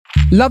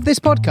Love this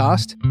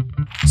podcast?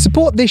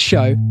 Support this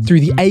show through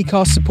the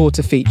Acast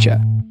supporter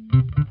feature.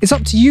 It's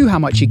up to you how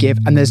much you give,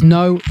 and there's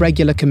no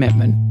regular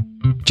commitment.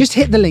 Just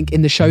hit the link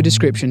in the show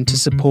description to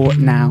support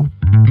now.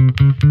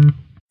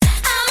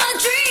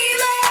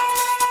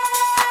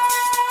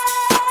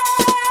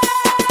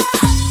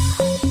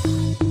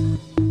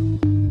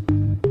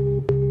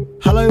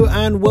 Hello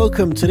and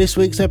welcome to this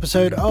week's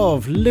episode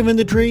of Living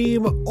the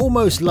Dream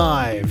Almost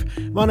Live.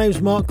 My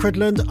name's Mark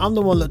Cridland. I'm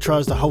the one that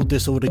tries to hold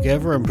this all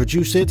together and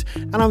produce it,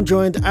 and I'm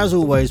joined as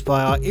always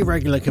by our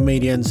irregular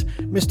comedians,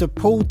 Mr.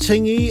 Paul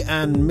Tingy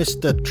and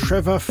Mr.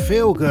 Trevor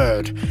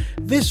Feelgood.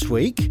 This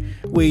week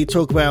we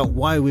talk about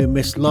why we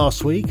missed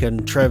last week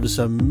and Trevor's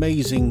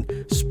amazing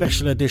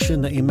special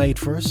edition that he made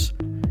for us.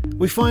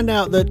 We find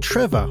out that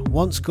Trevor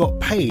once got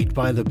paid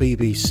by the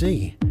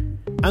BBC.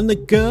 And the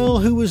girl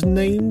who was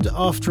named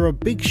after a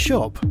big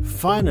shop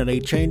finally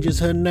changes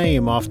her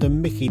name after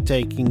Mickey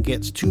taking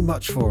gets too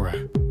much for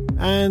her.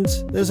 And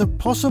there's a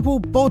possible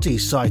body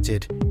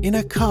sighted in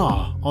a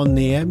car on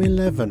the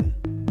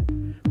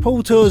M11.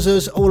 Paul tells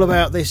us all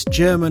about this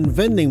German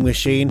vending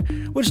machine,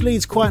 which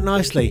leads quite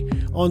nicely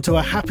onto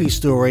a happy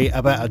story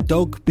about a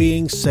dog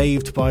being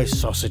saved by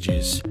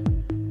sausages.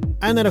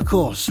 And then, of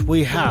course,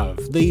 we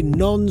have the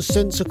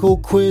nonsensical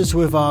quiz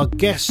with our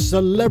guest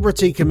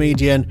celebrity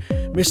comedian,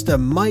 Mr.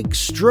 Mike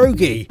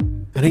Strogie.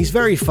 And he's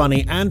very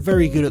funny and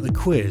very good at the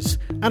quiz.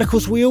 And, of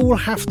course, we all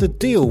have to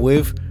deal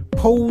with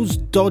Paul's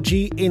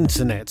dodgy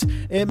internet.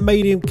 It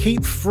made him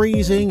keep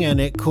freezing and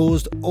it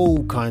caused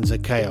all kinds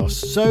of chaos.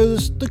 So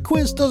the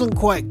quiz doesn't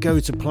quite go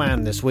to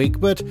plan this week,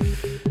 but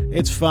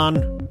it's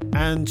fun.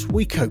 And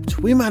we coped.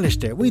 We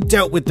managed it. We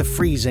dealt with the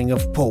freezing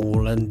of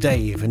Paul and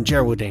Dave and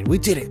Geraldine. We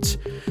did it.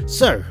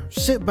 So,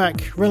 sit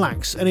back,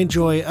 relax, and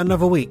enjoy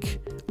another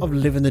week of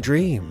Living the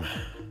Dream.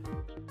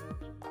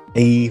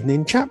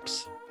 Evening,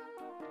 chaps.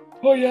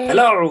 Oh, yeah.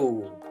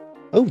 Hello.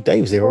 Oh,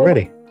 Dave's here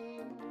already.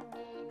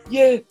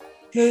 Yeah,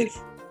 there's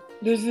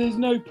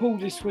no Paul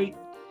this week.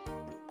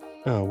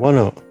 Oh, why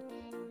not?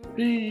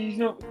 He's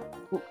not.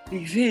 Well,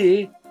 he's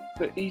here,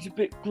 but he's a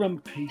bit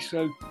grumpy,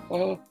 so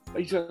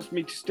he's asked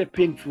me to step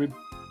in for him.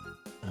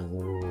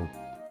 Oh.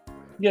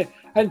 Yeah,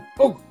 and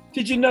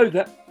did you know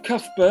that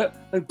Cuthbert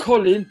and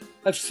Colin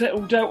have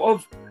settled out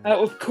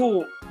of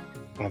court?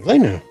 Have they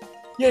now?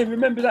 Yeah,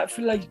 remember that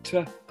for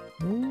later.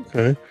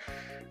 Okay.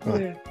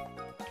 Right. Yeah.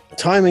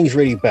 Timing's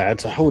really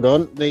bad, so hold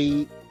on.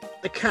 The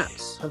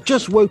cats have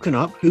just woken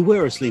up, who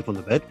were asleep on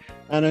the bed,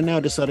 and are now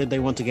decided they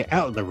want to get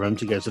out of the room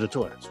to go to the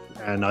toilet.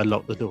 And I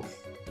locked the door.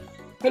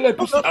 Hello,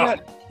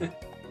 Pussycat.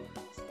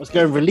 Let's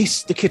go and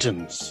release the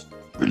kittens.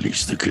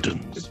 Release the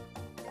kittens.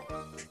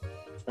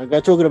 Don't go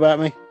talking about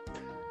me.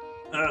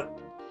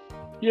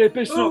 Yeah, but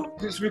it's not.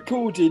 It's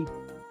recording.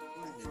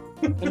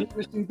 And you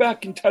listen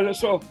back and tell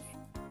us off.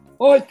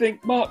 I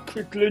think Mark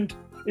Cridland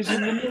is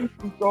an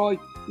amazing guy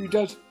who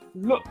does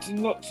lots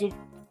and lots of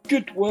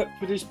good work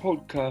for this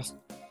podcast.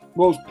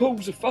 Whilst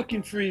Paul's a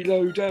fucking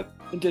freeloader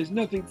and there's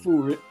nothing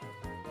for it.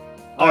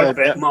 I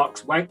bet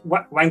Mark's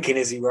wanking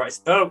as he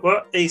writes. Oh,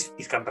 what? He's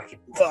come back in.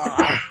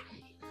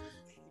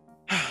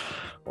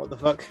 What the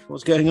fuck?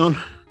 What's going on?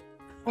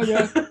 Oh,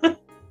 yeah.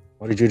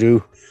 What did you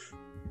do?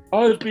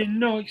 I've been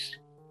nice.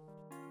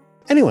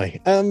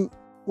 Anyway,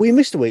 we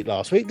missed a week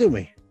last week, didn't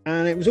we?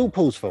 And it was all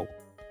Paul's fault,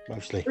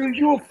 mostly. It was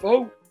your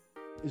fault.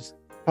 It's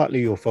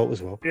partly your fault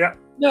as well. Yeah.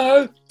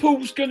 No,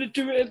 Paul's going to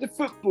do it at the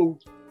football.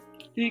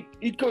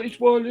 He'd got his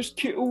wireless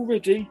kit all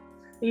ready,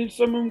 and then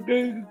someone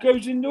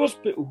goes in the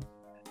hospital.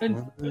 And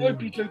I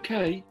hope he's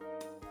okay.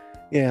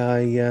 Yeah,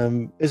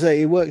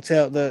 it worked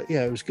out that,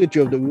 it was a good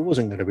job that we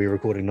wasn't going to be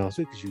recording last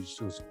week because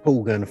it was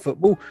Paul going to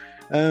football.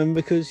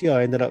 Because,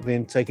 I ended up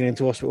being taken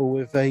into hospital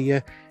with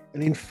an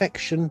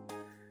infection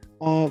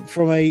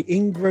from a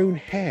ingrown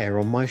hair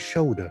on my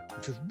shoulder,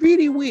 which was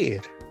really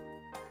weird.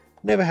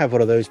 Never had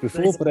one of those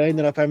before, but I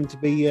ended up having to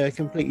be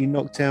completely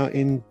knocked out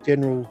in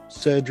general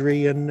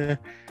surgery, and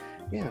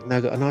now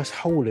got a nice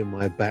hole in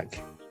my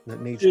back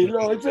that needs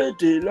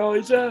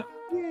Eliza.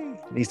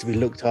 Needs to be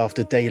looked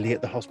after daily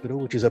at the hospital,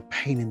 which is a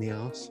pain in the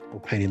arse, or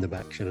pain in the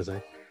back, should I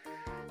say.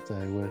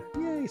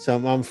 So,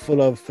 I'm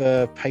full of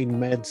pain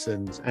meds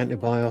and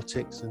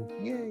antibiotics, and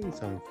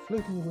so I'm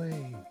floating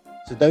away.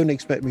 So don't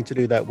expect me to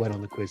do that well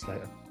on the quiz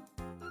later.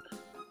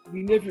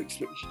 We never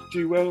expect you to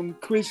do well on the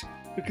quiz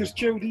because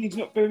Geraldine's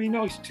not very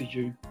nice to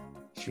you.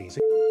 She's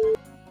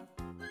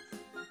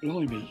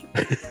Blimey.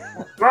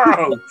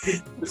 Wow.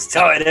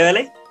 Started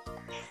early.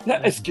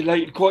 That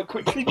escalated quite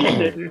quickly,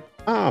 didn't it?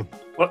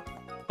 Well,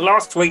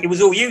 last week it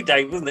was all you,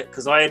 Dave, wasn't it?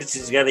 Because I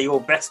edited together your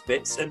best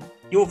bits, and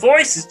your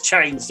voice has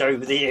changed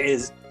over the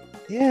years.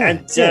 Yeah.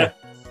 And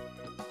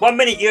 1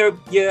 minute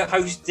you're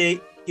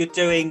hosting, you're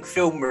doing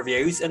film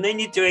reviews, and then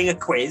you're doing a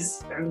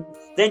quiz, and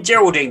then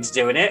Geraldine's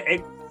doing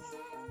it,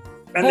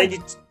 and then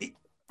you.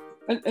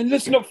 And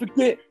let's not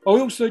forget, I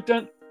also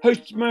don't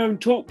host my own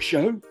talk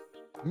show.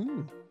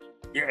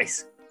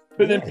 Yes.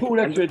 But then Paul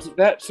adverted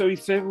that, so he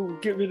said, we'll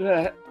get rid of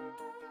that.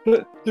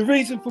 But the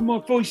reason for my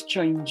voice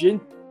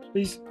changing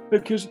is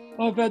because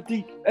I've had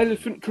the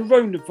elephant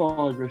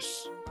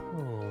coronavirus.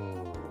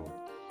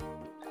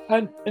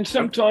 and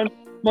sometimes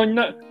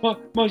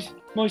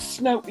my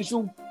snout is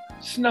all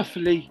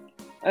snuffly,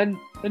 and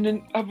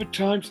then other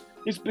times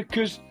it's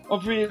because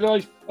I've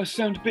realised I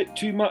sound a bit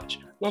too much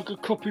like a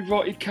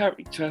copyrighted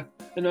character,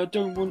 and I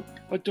don't want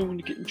to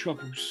get in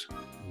troubles.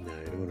 No,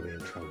 you don't want to be in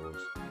troubles.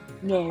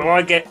 No. Well,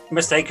 I get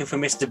mistaken for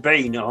Mr.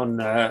 Bean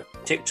on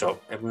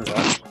TikTok. Everyone's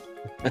like,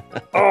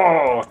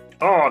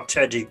 oh,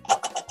 Teddy.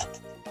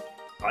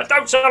 I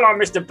don't sound like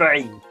Mr.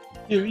 Bean.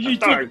 You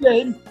did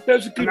then. That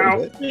was a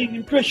good Bean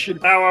impression.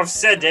 Now I've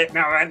said it,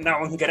 now no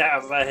one can get it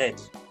out of their head.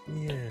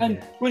 Yeah.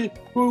 And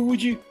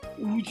would you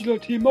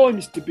like to hear my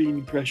Mr. Bean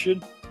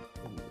impression?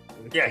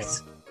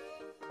 Yes.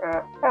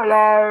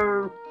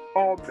 Hello,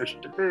 I'm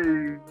Mr.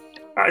 Bean.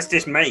 That's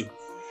just me.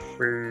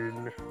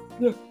 Bean.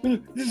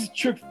 This is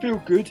Trevor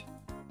Feelgood.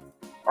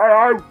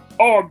 Hello,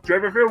 I'm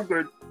Trevor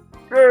Feelgood.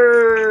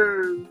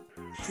 Yay!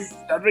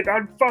 Something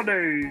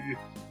unfunny.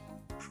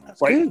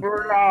 That's Wait good.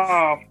 for a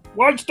laugh.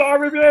 1-star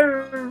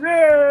review.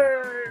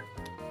 Yay!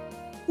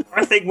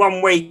 I think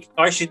one week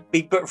I should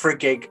be booked for a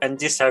gig and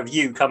just have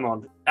you come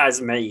on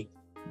as me.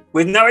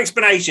 With no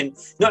explanation,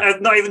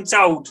 not even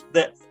told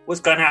that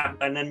what's going to happen.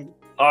 And then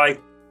I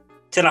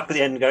turn up at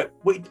the end and go,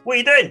 what are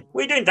you doing?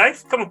 What are you doing,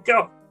 Dave? Come on,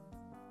 go.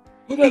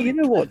 Hey, you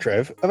know what,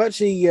 Trev? I've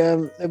actually,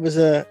 there was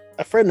a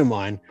friend of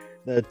mine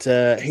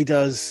that he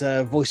does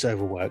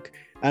voiceover work.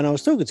 And I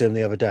was talking to him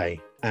the other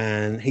day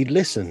and he'd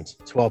listened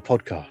to our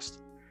podcast.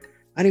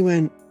 And he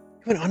went,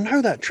 I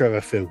know that Trevor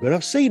Feelgood.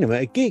 I've seen him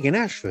at a gig in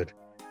Ashford.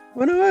 I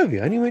went, oh, have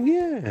you? And he went,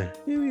 yeah,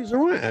 he was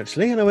all right,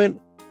 actually. And I went,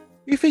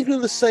 you thinking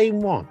of the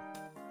same one?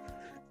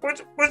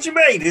 What do you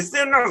mean? Is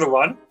there another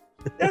one?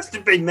 It has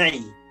to be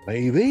me.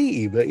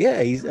 Maybe, but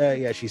yeah, he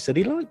actually said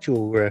he liked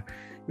your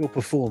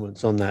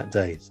performance on that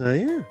day. So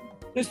yeah,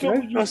 That's not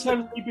what you were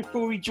telling me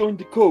before he joined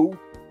the call.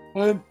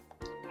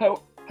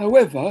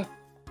 However,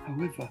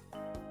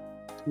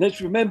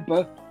 let's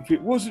remember, if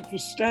it wasn't for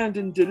Stand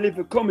and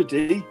Deliver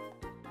Comedy,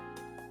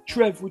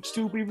 Trev would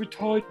still be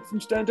retired from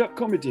stand-up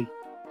comedy.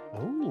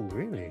 Oh,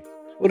 really?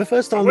 Well, the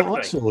first time that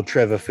I saw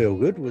Trevor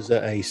Feelgood was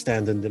at a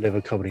Stand and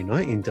Deliver comedy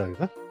night in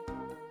Dover.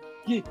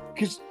 Yeah,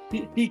 because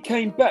he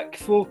came back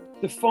for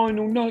the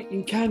final night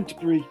in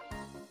Canterbury,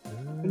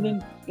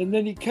 and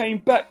then he came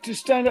back to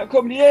stand-up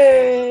comedy.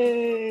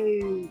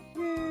 Yay!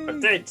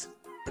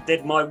 I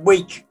did my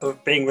week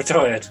of being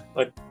retired.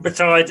 I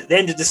retired at the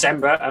end of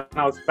December, and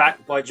I was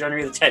back by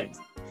January the 10th.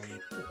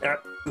 It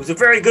was a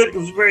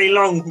very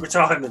long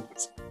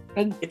retirement.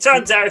 And it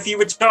turns out if you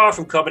retire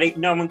from comedy,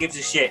 no one gives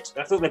a shit.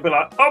 I thought they'd be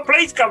like, oh,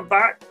 please come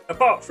back.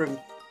 Apart from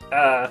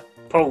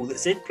Paul that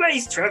said,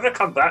 please, Trevor,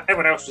 come back.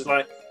 Everyone else was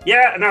like,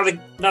 yeah,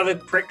 another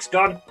prick's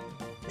gone.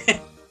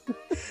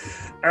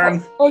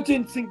 I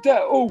didn't think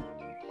that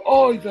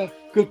either,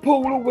 because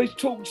Paul always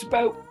talks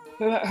about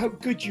how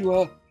good you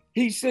are.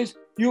 He says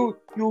you're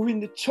in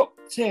the top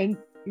 10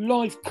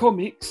 live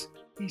comics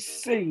he's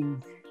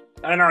seen.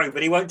 I know,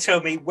 but he won't tell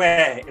me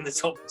where in the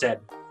top 10.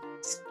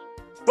 It's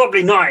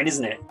probably 9,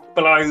 isn't it?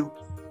 Below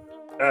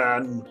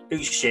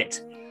who's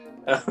shit.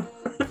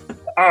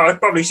 I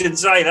probably shouldn't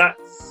say that.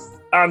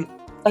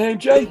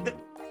 AMJ?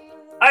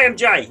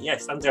 AMJ,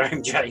 yes, under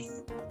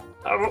AMJ.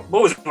 I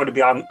always want to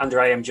be under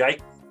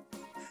AMJ.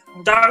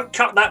 Don't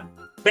cut that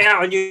bit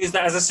out and use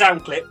that as a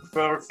sound clip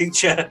for a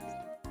future.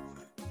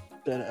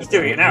 He's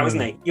doing it now, isn't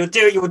he? You're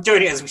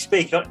doing it as we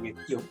speak, aren't you?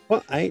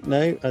 What?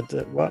 No,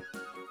 what?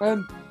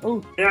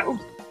 Yeah.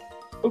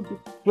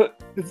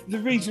 But the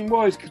reason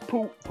why is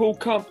because Paul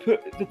can't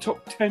put the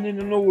top 10 in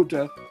an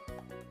order.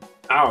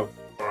 Oh,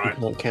 right.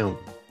 Not count.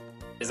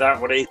 Is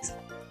that what it is?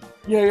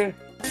 Yeah.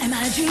 Am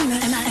I a dreamer?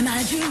 Am I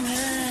a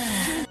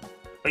dreamer?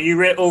 Are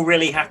you all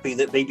really happy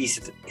that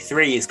BBC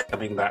 3 is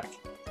coming back?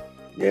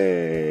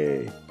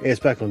 Yay! Yeah, it's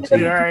back on TV.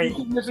 Yay.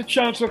 There's a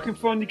chance I can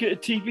finally get a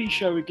TV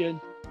show again.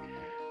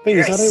 Thing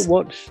Yes. is,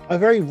 I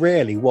very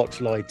rarely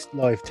watch live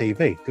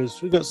TV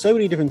because we've got so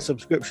many different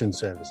subscription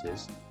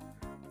services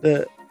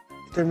that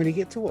I don't really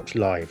get to watch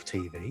live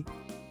TV.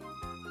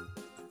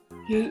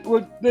 Yeah,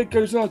 well, there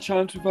goes our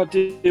chance with our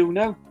deal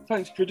now.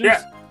 Thanks, Critters.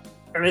 Yeah.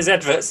 And there's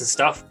adverts and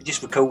stuff. You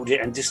just record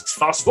it and just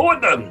fast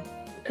forward them.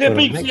 Yeah, Well,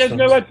 BBC next has time.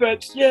 no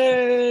adverts.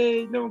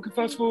 Yay! No one can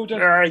fast forward.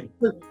 Right.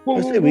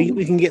 I say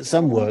we can get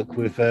some work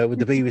with the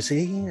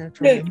BBC.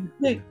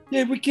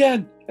 Yeah, we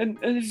can. And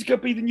it's going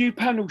to be the new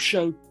panel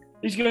show.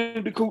 It's going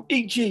to be called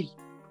EG.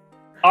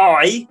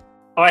 I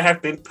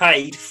have been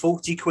paid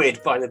 40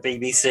 quid by the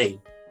BBC.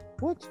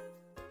 What?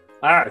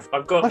 I have.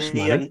 I've got That's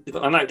money.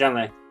 a note down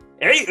there.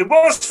 It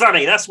was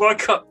funny. That's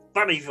what I got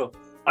money for.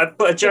 I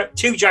put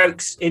two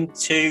jokes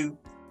into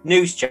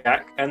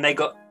Newsjack and they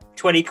got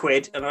 20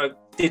 quid and I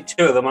did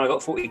 2 of them and I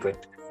got 40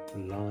 quid.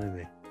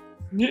 Blimey.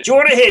 Do you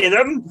want to hear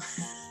them?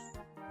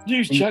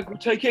 Newsjack will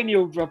take any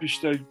old rubbish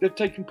though. They've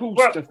taken Paul's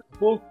Well- stuff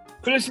before.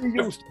 But listen to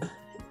your stuff.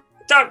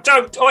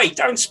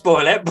 Don't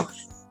spoil it.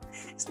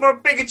 It's my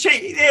big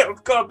achievement. Yeah,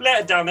 I've got a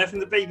letter down there from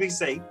the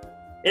BBC.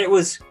 It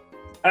was,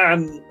 I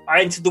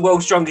entered the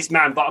world's strongest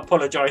man, but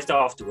apologised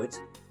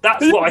afterwards.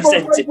 That's what I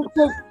sent it.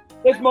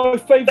 That's my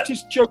favourite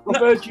joke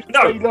I've heard you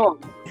say live.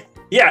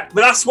 Yeah,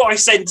 but that's what I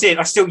sent in.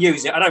 I still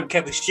use it. I don't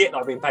care the shit that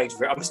I've been paid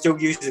for it. I'm still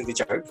using the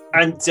joke.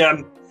 And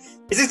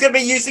is this going to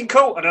be used in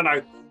court? I don't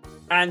know.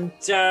 And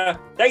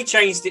they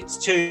changed it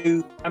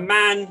to a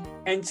man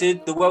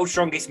entered the world's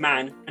strongest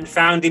man and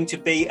found him to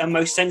be a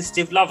most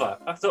sensitive lover.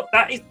 I thought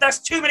that's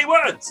too many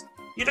words.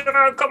 You don't know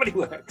how comedy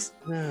works.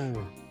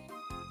 No.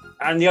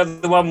 And the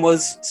other one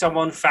was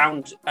someone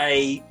found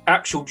a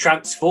actual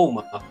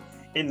transformer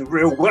in the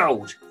real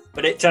world,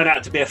 but it turned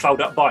out to be a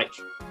fold-up bike.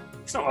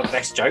 It's not my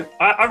best joke.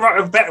 I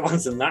write better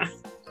ones than that.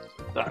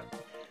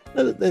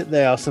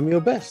 They are some of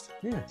your best,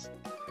 yes.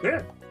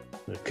 Yeah.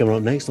 Coming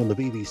up next on the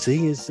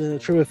BBC is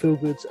Trevor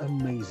Feelgood's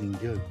Amazing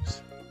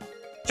Jokes.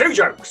 2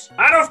 jokes.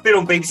 And I've been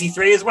on BBC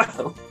Three as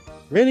well.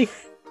 Really?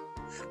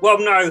 Well,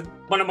 no.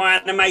 One of my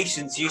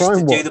animations used Crime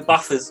to do Watch. the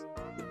buffers.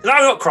 No,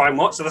 not Crime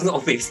Watch. So that's not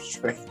on BBC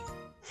Three.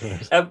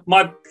 Yes.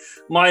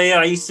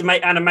 I used to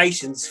make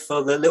animations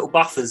for the little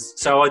buffers.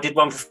 So I did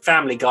one for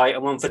Family Guy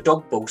and one for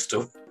Dog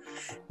Ballstor.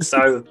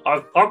 So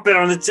I've been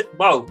on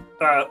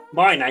the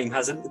my name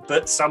hasn't,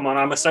 but someone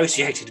I'm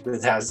associated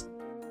with has.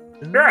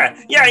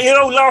 Yeah, you're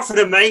all laughing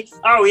at me.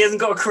 Oh, he hasn't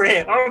got a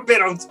career. I've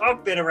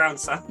been around,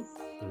 son.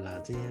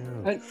 Bloody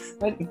hell.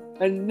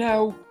 And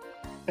now,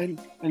 and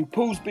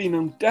Paul's been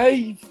on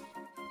Dave,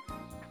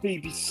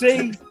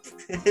 BBC,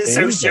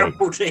 Social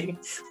team.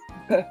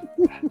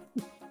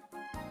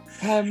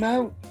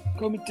 Paramount,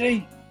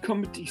 Comedy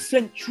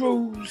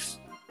Centrals,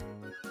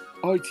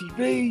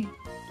 ITV,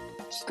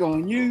 Sky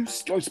News,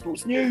 Sky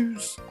Sports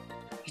News.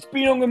 He's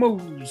been on them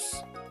all.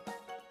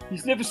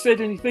 He's never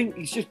said anything.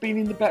 He's just been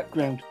in the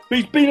background. But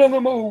he's been on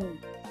them all.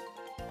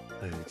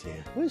 Oh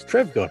dear. Where's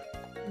Trev gone?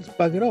 He's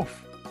buggered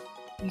off.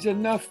 He's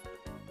enough.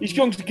 He's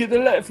going to get the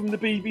letter from the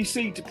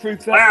BBC to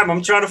prove that. I am.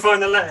 I'm trying to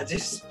find the letter.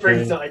 Just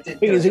prove that I did.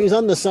 Because it was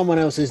under someone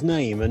else's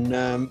name.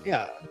 And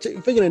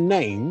thinking of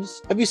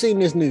names, have you seen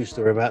this news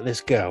story about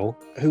this girl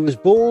who was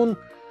born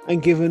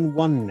and given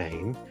one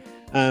name?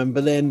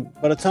 But then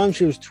by the time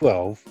she was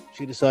 12,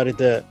 she decided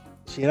that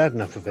she had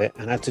enough of it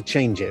and had to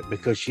change it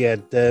because she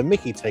had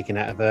Mickey taken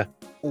out of her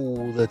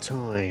all the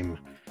time.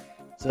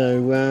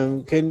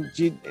 So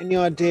any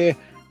idea,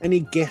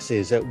 any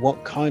guesses at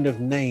what kind of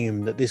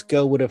name that this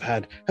girl would have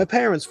had? Her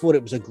parents thought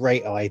it was a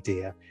great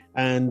idea,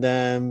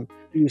 and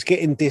she was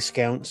getting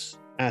discounts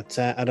at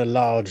a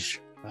large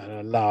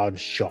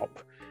shop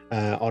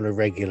on a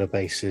regular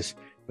basis.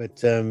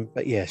 But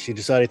yeah, she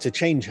decided to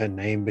change her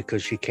name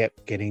because she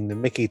kept getting the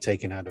Mickey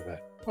taken out of her.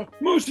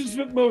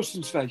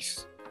 Morrison's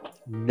face.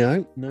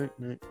 No.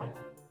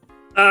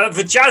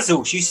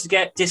 Vajazzle. She used to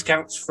get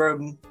discounts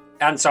from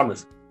Ann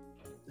Summers.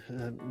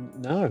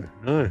 No.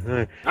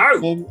 No.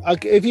 I'll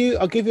give you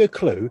a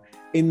clue.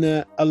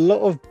 A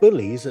lot of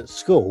bullies at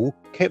school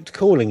kept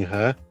calling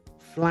her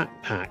Flat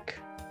Pack.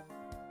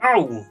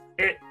 Oh,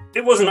 it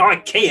wasn't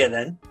IKEA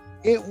then.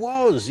 It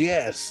was,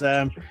 yes.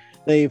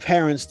 The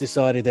parents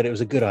decided that it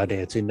was a good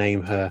idea to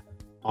name her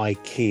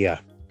IKEA.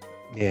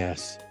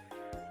 Yes,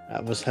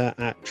 that was her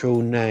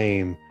actual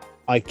name.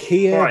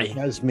 IKEA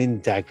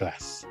Jasmine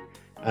Douglas.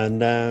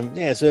 And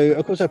so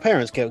of course her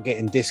parents kept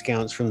getting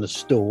discounts from the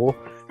store,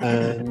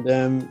 and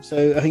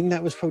so I think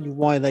that was probably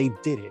why they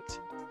did it,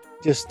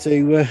 just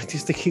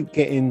to keep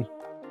getting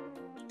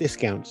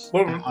discounts.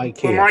 Well, at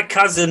IKEA. Well,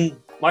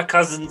 my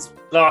cousin's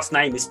last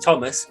name is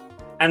Thomas,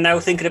 and they were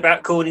thinking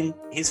about calling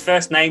his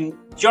first name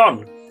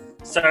John,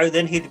 so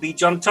then he'd be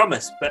John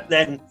Thomas. But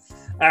then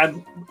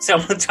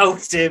someone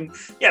told him,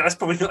 "Yeah, that's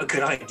probably not a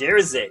good idea,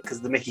 is it?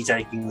 Because the Mickey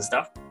taking the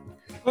stuff."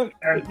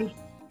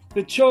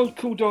 The child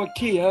called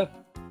IKEA,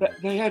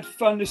 that they had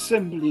fun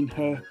assembling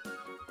her.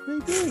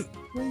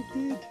 They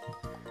did.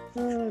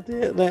 Oh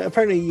dear.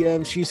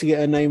 Apparently, she used to get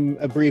her name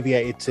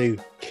abbreviated to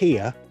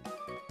Kia,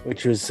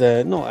 which was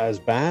not as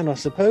bad, I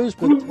suppose.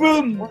 But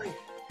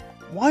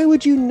why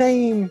would you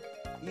name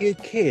your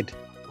kid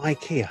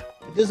IKEA?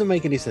 It doesn't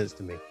make any sense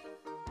to me.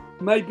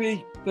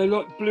 Maybe they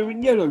like blue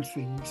and yellow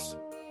things.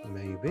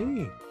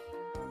 Maybe.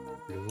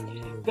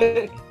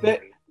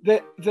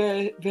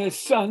 Their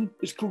son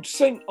is called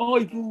St.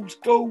 Ivel's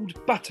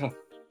Gold Butter.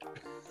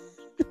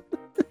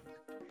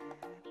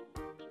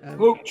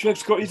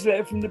 Trev's got his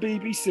letter from the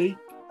BBC.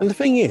 And the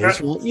thing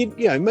is, well, you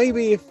know,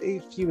 maybe if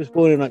he was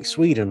born in like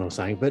Sweden or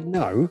something, but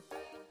no,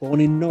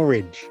 born in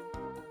Norwich.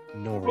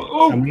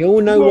 And we all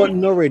know what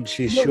Norwich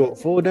is short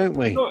for, don't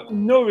we?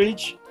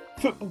 Norwich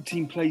football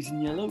team plays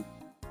in yellow.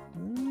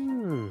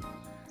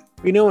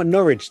 You know what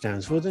Norwich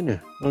stands for, don't you?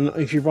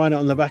 If you write it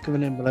on the back of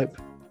an envelope.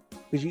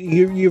 Because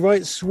you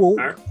write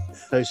SWALK,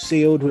 so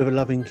sealed with a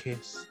loving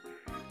kiss.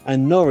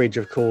 And Norwich,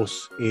 of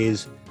course,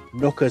 is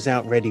knockers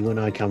out ready when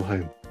I come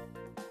home.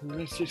 Well,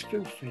 that's just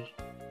filthy.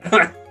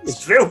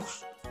 It's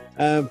filth.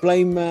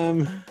 Blame not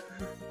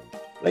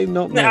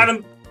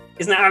me.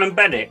 Isn't that Alan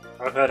Bennett?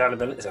 I've heard Alan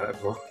Bennett say that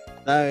before.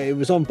 It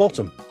was on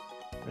Bottom.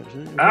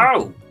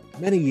 Actually.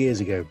 Many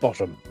years ago,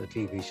 Bottom, the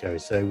TV show.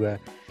 So,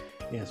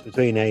 yes,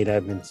 between Aid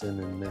Edmondson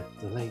and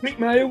the late Rick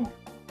Mail.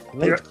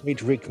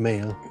 Great Rick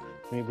Mail.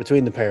 I mean,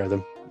 between the pair of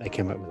them, they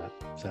came up with that.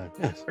 So,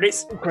 yes.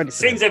 But it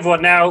seems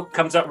everyone now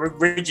comes up with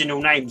original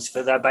names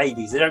for their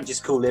babies. They don't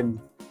just call him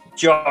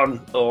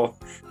John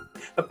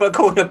but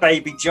calling a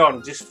baby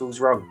John just feels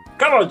wrong.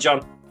 Come on,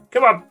 John.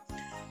 Come on.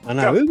 I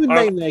know. Who would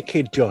name their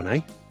kid John,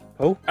 eh?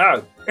 Paul?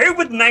 Oh, who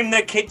would name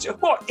their kid?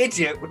 What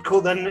idiot would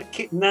call their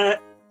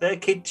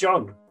kid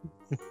John?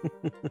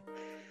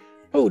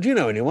 Paul, do you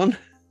know anyone?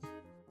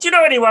 Do you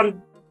know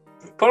anyone,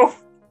 Paul?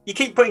 You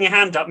keep putting your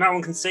hand up. No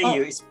one can see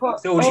you. It's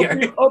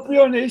audio. I'll be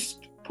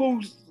honest.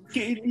 Paul's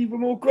getting even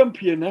more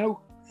grumpier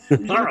now.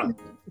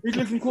 He's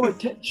looking quite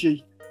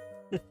tetchy.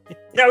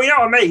 No, you know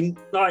what I mean.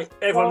 Like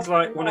everyone's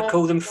like want to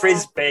call them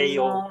Frisbee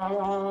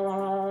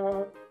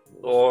or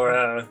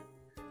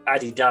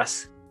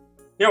Adidas.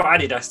 You know what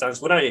Adidas stands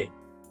for, don't you?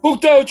 All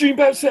day I dream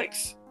about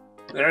sex.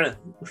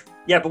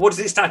 Yeah, but what does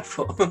it stand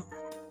for?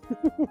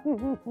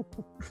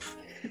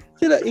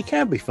 See, look, it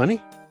can be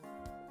funny.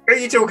 Who are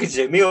you talking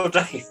to, me or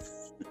Dave?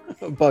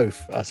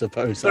 Both, I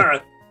suppose.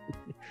 Dave,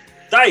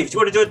 do you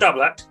want to do a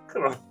double act?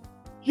 Come on.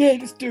 Yeah,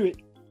 let's do it.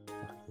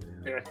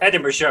 Yeah.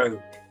 Edinburgh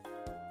show.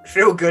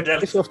 Feel good.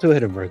 It's off to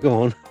Edinburgh.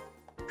 Go on.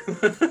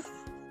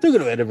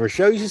 Talking of Edinburgh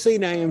shows, you see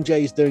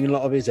AMJ's doing a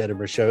lot of his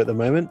Edinburgh show at the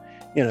moment.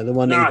 You know, the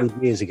one that he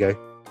did years ago.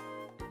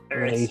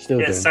 He's still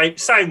doing.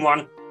 Same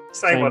one.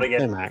 Same one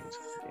again. Same act.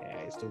 Yeah,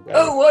 it's still going.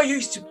 Oh, I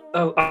used to.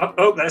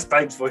 Oh, that's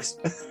Dave's voice.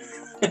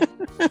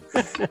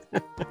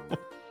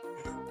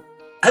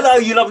 Hello,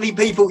 you lovely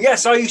people.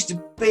 Yes, I used to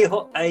be a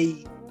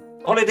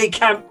holiday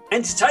camp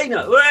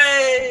entertainer.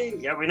 Way!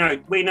 Yeah, we know,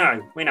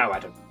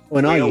 Adam.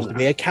 When I used to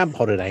be a camp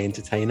holiday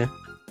entertainer.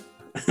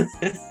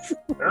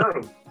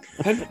 Oh.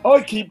 And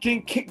I keep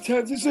getting kicked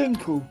out of the Zoom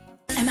call.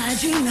 Am I a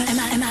dreamer?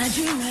 Am I a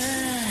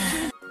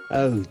dreamer?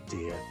 Oh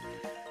dear.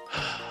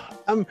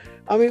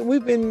 I mean,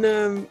 we've been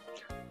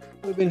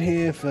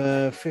here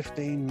for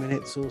 15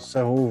 minutes or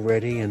so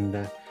already,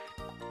 and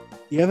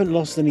you haven't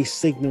lost any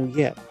signal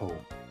yet, Paul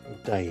or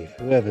Dave,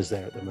 whoever's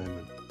there at the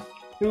moment.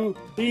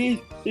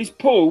 He's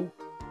Paul.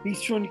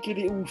 He's trying to get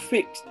it all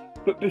fixed.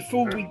 But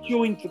before we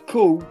joined the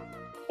call,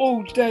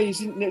 all day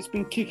his internet's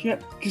been kicking out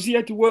because he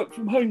had to work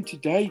from home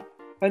today,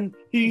 and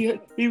he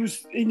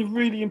was in a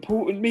really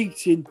important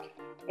meeting,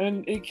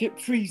 and it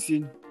kept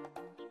freezing.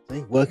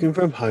 See, working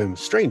from home,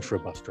 strange for a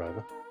bus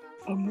driver.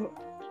 I'm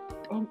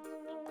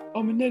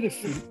an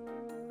elephant.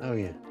 Oh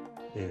yeah.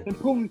 And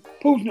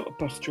Paul's not a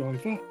bus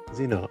driver. Is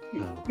he not?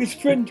 No. His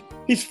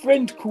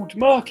friend called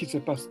Mark is a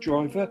bus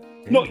driver,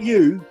 not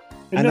you.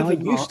 And I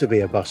Mark. used to be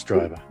a bus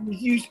driver.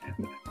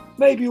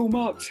 Maybe all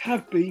Marks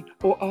have been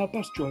or are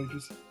bus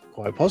drivers.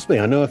 Quite possibly.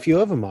 I know a few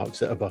other Marks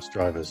that are bus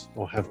drivers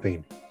or have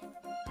been.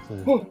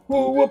 So.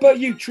 Well, what about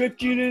you, Trev?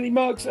 Do you know any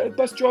Marks that are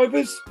bus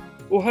drivers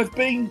or have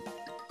been,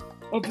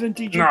 other than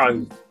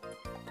DJ?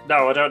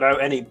 No, I don't know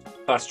any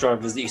bus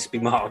drivers that used to be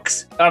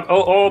Marks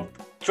or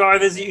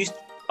drivers that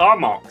are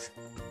Marks.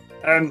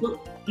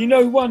 You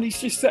know one, he's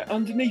just sat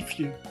underneath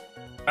you.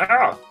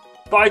 But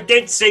I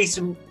did see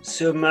some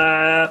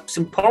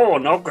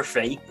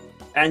pornography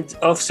and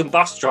of some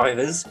bus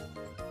drivers.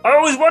 I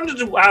always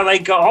wondered how they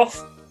got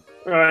off.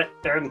 Right,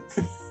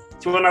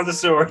 to another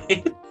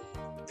story.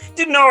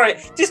 Didn't know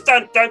it. Just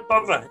don't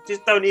bother.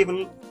 Just don't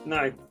even.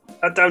 No,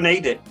 I don't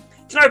need it.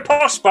 Do you know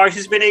Posh Spice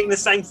has been eating the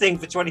same thing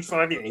for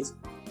 25 years?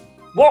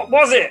 What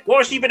was it? What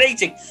has she been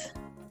eating?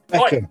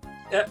 Beckham.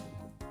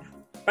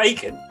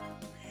 Bacon.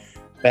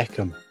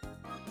 Beckham.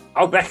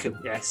 Oh, Beckham.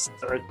 Yes.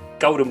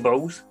 Golden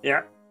balls.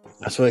 Yeah.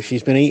 That's what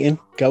she's been eating.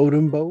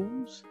 Golden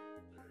balls.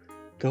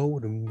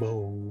 Golden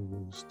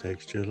balls.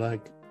 Texture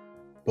like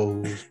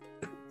balls.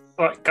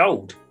 Like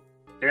gold.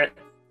 Yeah.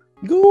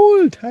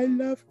 Gold. I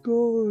love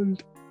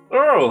gold.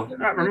 Oh,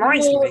 that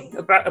reminds me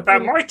about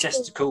my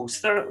testicles.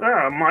 So,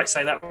 I might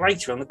say that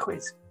later on the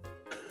quiz.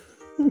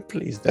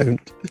 Please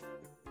don't.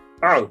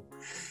 I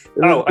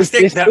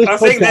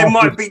think there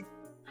might be.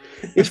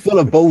 It's full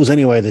of balls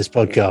anyway. This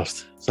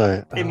podcast,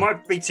 so it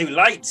might be too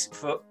late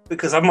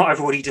because I might have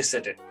already just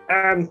said it.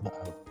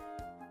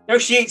 No,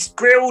 she eats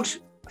grilled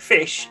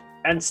fish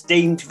and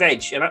steamed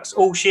veg, and that's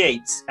all she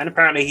eats. And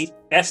apparently, his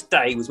best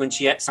day was when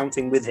she ate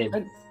something with him.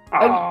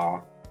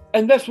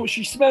 And that's what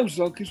she smells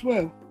like as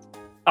well.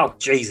 Oh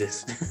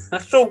Jesus! I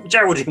thought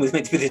Geraldine was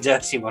meant to be the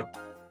dirty one.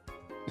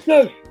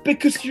 No,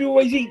 because she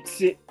always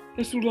eats it.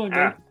 That's all I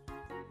know.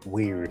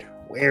 Weird.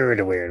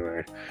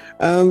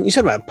 You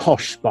said about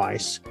Posh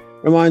Spice.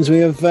 Reminds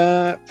me of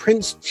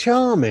Prince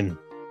Charming.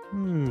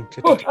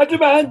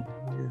 Adderman.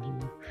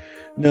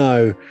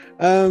 No.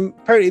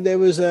 Apparently there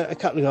was a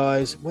couple of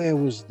guys. Where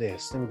was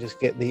this? Let me just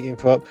get the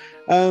info up.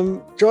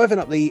 Driving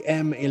up the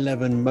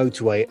M11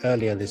 motorway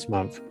earlier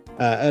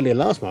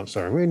last month,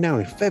 sorry. We're now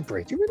in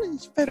February. Do you realize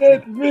it's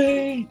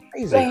February?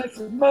 Crazy. That's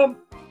a month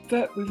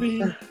that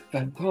we're in.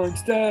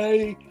 Valentine's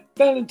Day.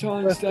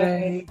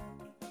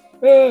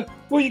 What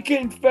are you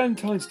getting for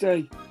Valentine's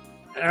Day?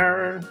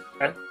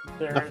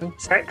 Nothing.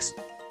 Sex?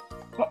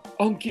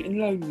 I'm getting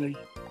lonely.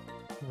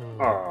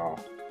 Oh.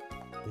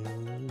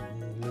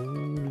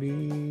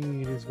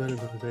 Lonely, it is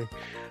Valentine's Day.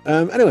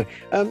 Anyway,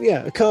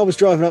 a car was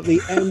driving up the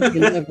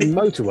M11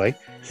 motorway.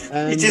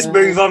 And, you just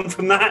move on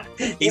from that.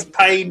 His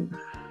pain.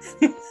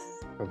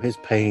 From his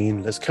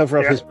pain. Let's cover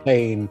up his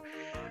pain.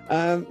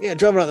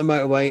 Driving up the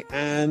motorway,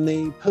 and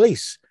the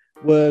police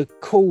were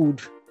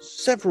called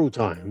several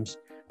times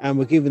and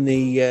were given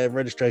the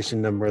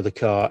registration number of the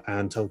car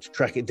and told to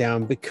track it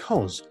down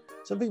because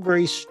something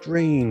very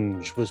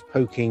strange was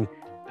poking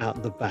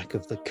out the back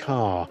of the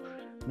car.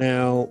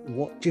 Now,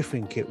 what do you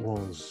think it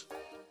was?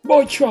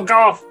 My trunk.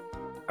 A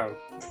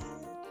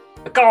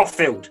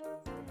Garfield.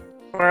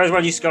 Whereas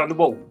one used to go on the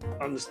wall,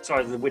 on the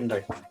side of the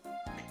window.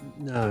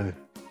 No.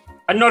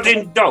 A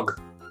nodding dog.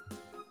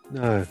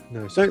 No.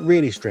 Something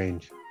really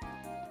strange.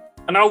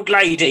 An old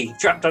lady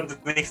trapped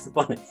underneath the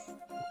bonnet.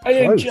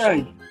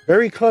 AMJ.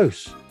 Very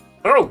close.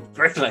 Oh,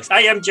 very close.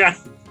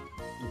 AMJ.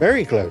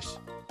 Very close.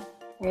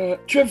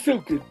 Trev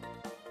Filkin.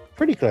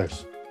 Pretty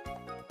close.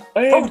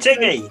 Paul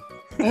Tigney.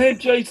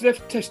 AMJ's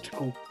left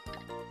testicle.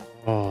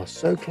 Oh,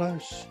 so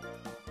close.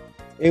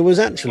 It was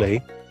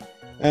actually...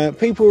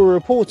 people were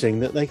reporting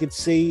that they could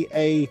see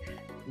a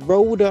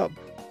rolled up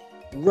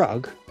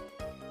rug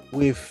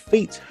with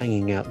feet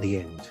hanging out the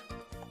end.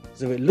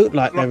 So it looked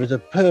like there was a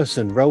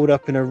person rolled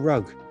up in a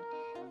rug.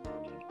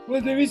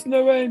 Well, there is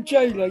no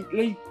AMJ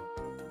lately.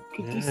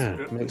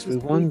 Makes me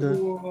wonder.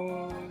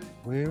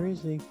 Where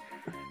is he?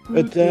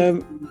 But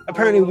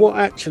apparently what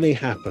actually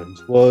happened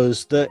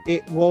was that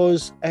it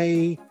was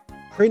a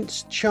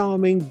Prince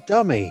Charming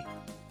dummy,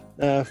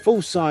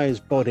 full-size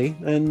body,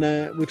 and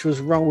which was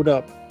rolled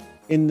up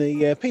in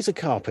the piece of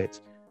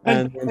carpet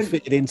and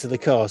fitted into the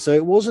car. So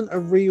it wasn't a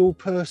real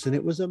person,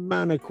 it was a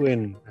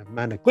mannequin.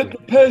 But the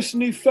person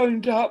who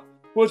phoned up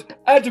was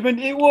adamant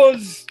it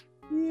was.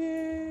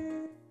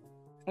 Yeah.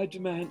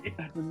 Adamant.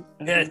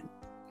 Yeah.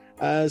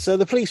 So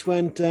the police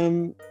went,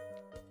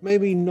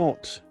 maybe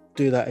not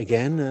do that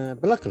again.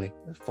 But luckily,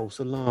 a false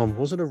alarm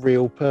wasn't a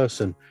real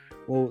person.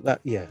 Well,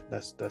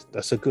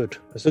 that's a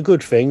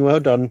good thing. Well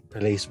done,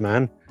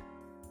 policeman,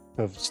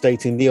 of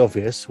stating the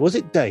obvious. Was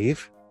it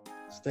Dave?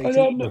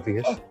 Stating the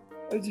obvious.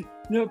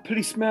 No,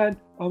 policeman.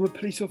 I'm a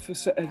police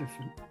officer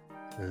elephant.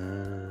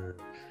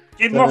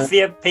 Do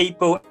mafia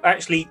people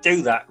actually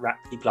do that wrap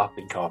people up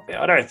in carpet?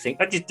 I don't think.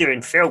 They just do it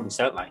in films,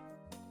 don't they?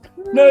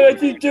 No, they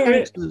did do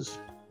it.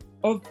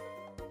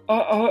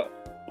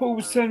 Paul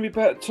was telling me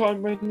about the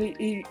time when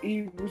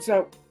he was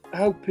out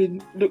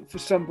helping look for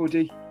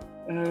somebody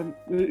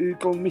who'd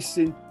gone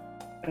missing,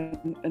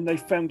 and they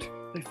found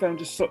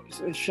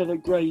a shallow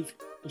grave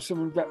of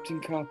someone wrapped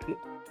in carpet.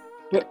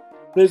 But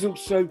there's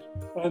also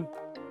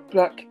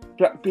black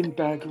bin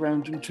bag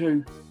around them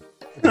too.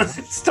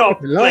 Stop,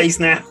 please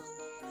now.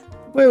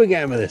 Where are we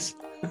going with this?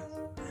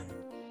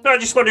 No, I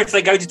just wonder if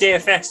they go to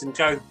DFS and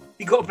go,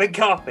 "You got a big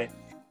carpet?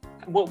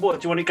 What do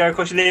you want to go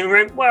across your living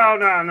room?" Well,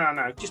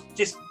 no,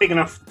 just big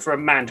enough for a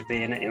man to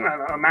be in it. You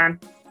know, a man.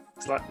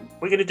 It's like,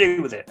 what are you going to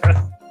do with it?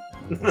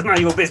 None of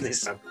your business,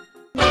 son.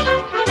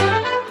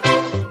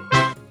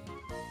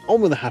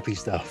 On with the happy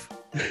stuff.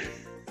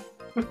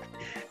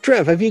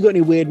 Trev, have you got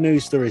any weird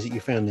news stories that you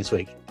found this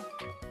week?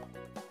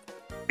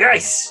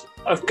 Yes,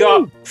 I've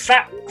got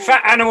fat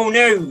animal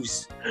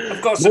news.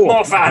 I've got some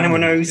more fat animal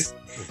news.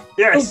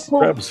 Yes.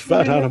 Trev's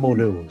fat animal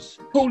news.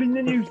 Calling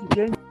the news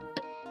again.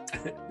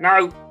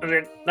 No.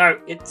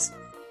 It's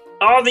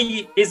why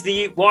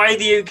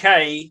the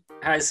UK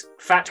has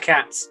fat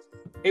cats.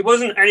 It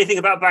wasn't anything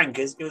about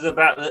bankers. It was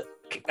about that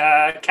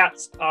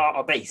cats are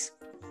obese.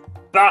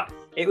 But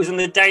it was on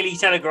the Daily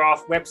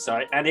Telegraph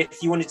website, and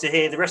if you wanted to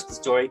hear the rest of the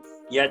story,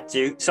 you had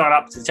to sign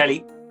up to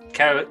the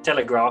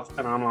Telegraph,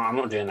 and I'm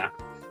not doing that.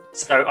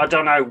 So I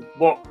don't know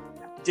what.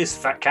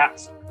 Just fat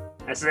cats.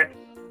 That's it.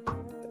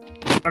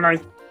 I know.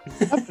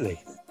 Lovely.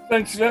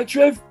 Thanks for that,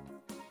 Trev.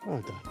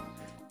 Well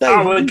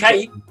done. And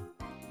Katie.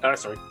 Oh,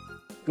 sorry.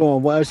 Go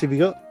on. What else have you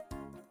got?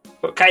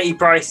 But Katie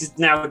Price has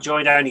now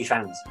joined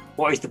OnlyFans.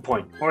 What is the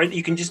point? Or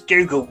you can just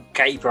Google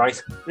Katie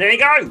Price. There you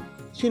go.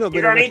 You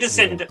don't need to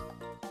send it.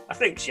 I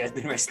think she has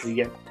been arrested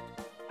again.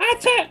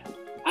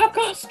 I've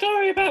got a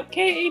story about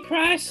Katie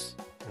Price.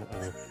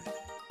 Uh-oh.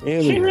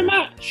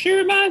 She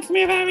reminds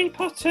me of Harry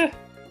Potter.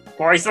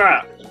 Why is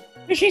that?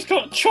 She's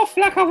got chuff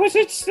like a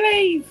wizard's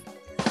sleeve.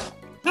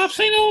 I've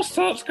seen all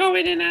sorts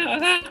going in and out of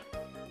that.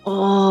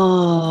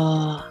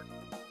 Oh.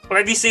 Well,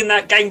 have you seen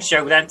that game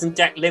show with Anton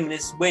Jack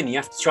Limitless Win? You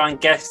have to try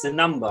and guess the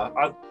number.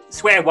 I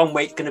swear one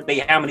week's going to be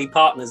how many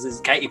partners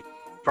has Katie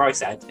Price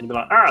had. And be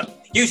like,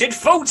 you said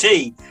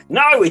 40.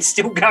 No, it's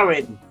still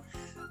going.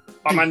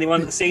 I'm the only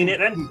one that's seen it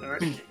then.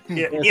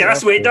 Yeah,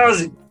 that's what it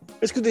does.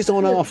 It's because it's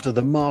on after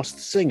The Masked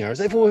Singer.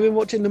 Has everyone been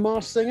watching The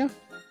Masked Singer?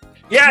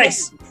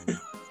 Yes.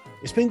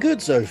 It's been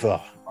good so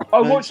far.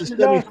 I watched the it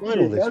last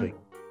semi-final year. this week.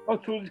 I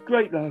thought it was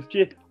great last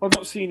year. I've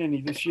not seen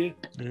any this year.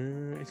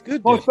 It's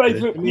good. My this year.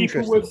 favourite It's been people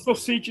interesting. were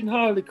Sausage and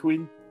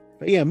Harlequin.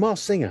 But yeah,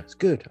 Masked Singer, it's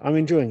good. I'm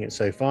enjoying it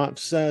so far.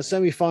 It's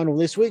semi-final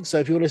this week, so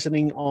if you're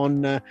listening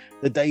on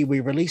the day we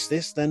release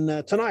this,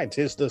 then tonight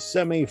is the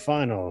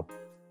semi-final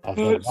of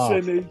the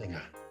Masked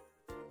Singer.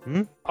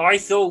 I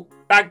thought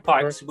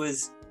Bagpipes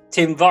was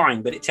Tim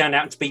Vine, but it turned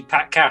out to be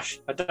Pat Cash.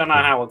 I don't know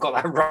how I got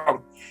that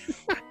wrong.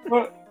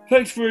 Well,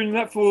 thanks for ruining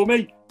that for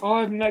me.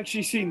 I haven't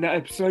actually seen that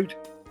episode.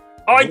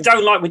 I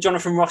don't like when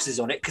Jonathan Ross is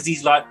on it because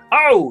he's like,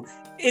 oh,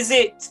 Is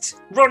it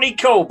Ronnie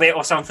Corbett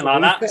or something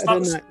like that? He's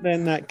better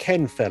than that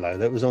Ken fellow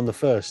that was on the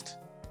first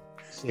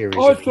series.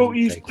 I thought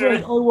he was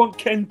great. I want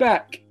Ken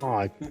back. Oh,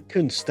 I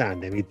couldn't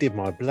stand him. He did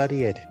my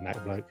bloody head in,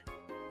 that bloke.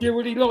 Yeah,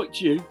 well, he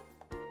liked you.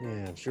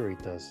 Yeah, I'm sure he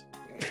does.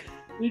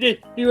 He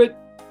did. He went,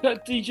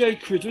 that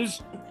DJ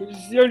Critters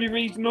is the only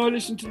reason I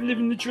listened to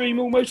Living the Dream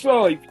Almost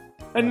Live.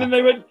 And then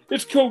they went,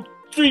 it's called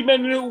Three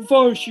Men and a Little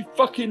Virus, you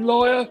fucking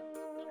liar.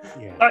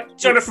 Yeah. Like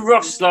Jonathan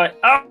Ross, like,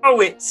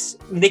 oh, it's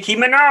Nicki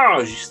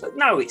Minaj. Like,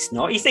 no, it's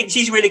not. He thinks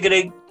she's really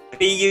going to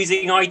be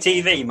using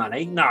ITV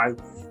money. No.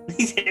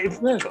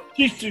 Yeah,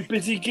 she's too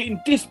busy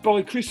getting dissed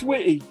by Chris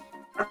Whitty.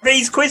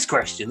 These quiz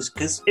questions,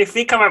 because if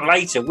they come up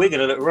later, we're going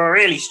to look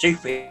really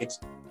stupid.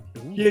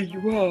 Yeah,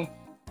 you are.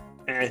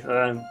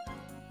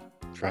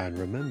 Try and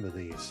remember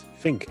these.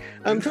 Think.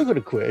 Talking of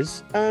the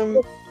quiz.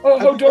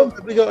 Hold on.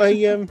 We got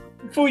a.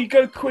 Before you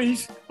go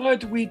quiz, I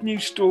had a weird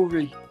news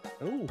story.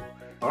 Oh.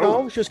 No,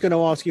 I was just going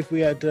to ask if we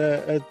had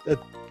a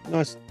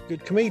nice,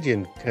 good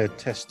comedian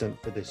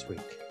contestant for this week.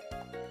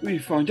 We'll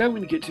find out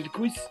when you get to the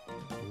quiz.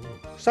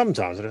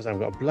 Sometimes I just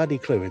haven't got a bloody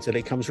clue until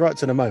it comes right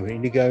to the moment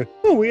and you go,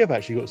 oh, we have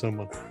actually got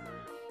someone.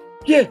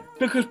 Yeah,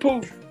 because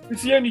Paul,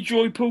 it's the only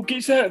joy Paul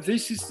gets out of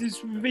this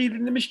is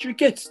revealing the mystery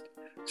guest.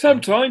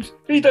 Sometimes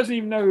he doesn't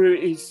even know who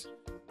it is.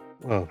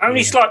 Well,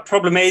 Only slight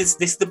problem is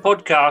this is the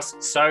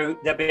podcast, so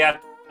they'll be able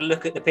to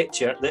look at the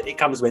picture that it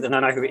comes with and I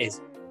know who it is.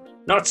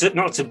 Not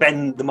to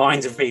bend the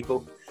minds of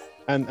people.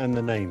 And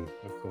the name,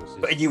 of course.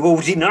 But you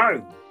already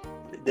know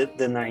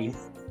the name.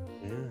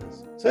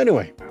 Yes. So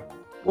anyway,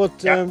 what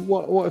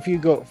have you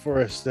got for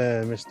us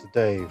there, Mr.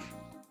 Dave?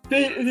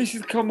 This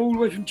has come all the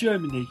way from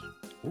Germany.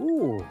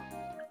 Ooh.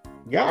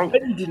 Yeah.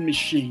 Vending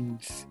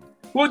machines.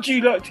 What do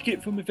you like to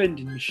get from a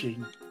vending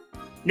machine?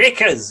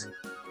 Knickers.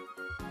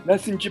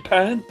 That's in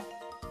Japan.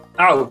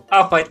 Oh!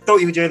 I thought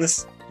you were doing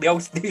the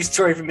old news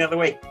story from the other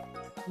week.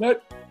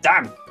 Nope.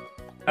 Damn.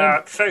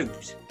 Food.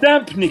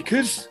 Damp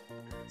knickers.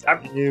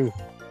 You.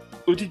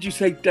 Or did you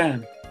say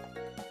damn?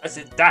 I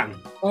said damn.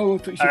 Oh, I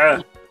thought you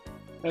said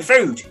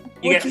food.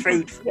 You get did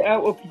food. Get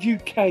out of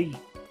UK.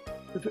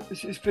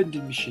 It's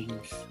vending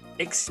machines.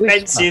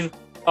 Expensive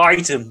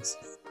items.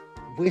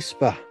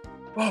 Whisper.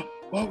 Oh,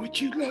 what would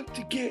you like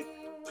to get?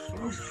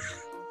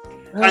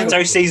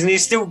 Panto season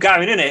is still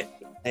going, isn't it?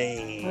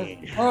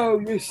 Hey. Oh,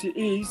 yes, it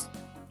is.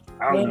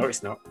 Oh, no,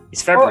 it's not.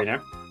 It's February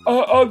now.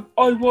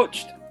 I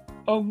watched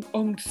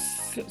on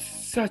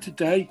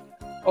Saturday.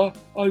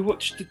 I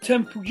watched the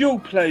Temple Ule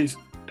Players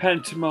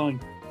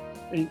pantomime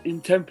in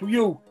Temple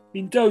Ule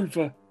in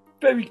Dover.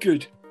 Very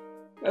good.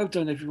 Well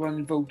done, everyone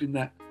involved in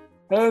that.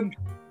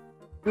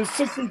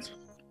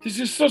 There's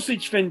a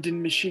sausage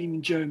vending machine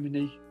in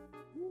Germany.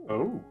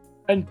 Oh.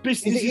 And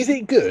business Is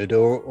it good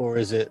or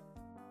is it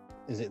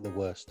the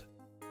worst?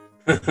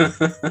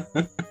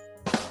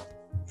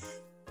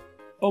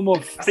 I'm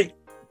off. I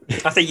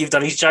think you've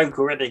done his joke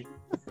already.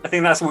 I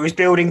think that's what he's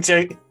building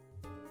to.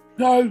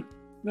 No,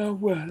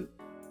 well.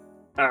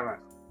 All right.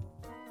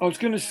 I was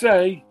going to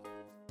say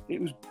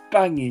it was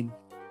banging.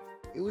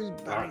 It was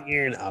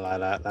banging. I like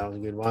that. That was a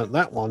good one.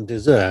 That one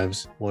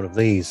deserves one of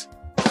these.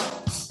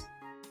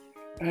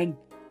 And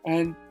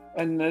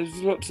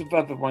there's lots of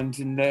other ones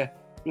in there.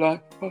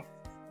 Like,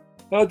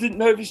 I didn't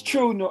know if it's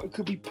true or not. It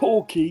could be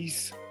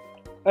Porky's.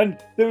 And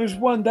there was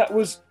one that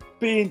was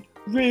being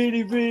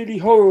really, really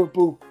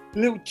horrible. A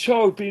little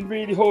child being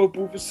really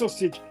horrible for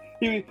sausage.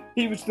 He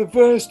was the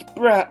worst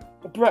brat,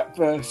 a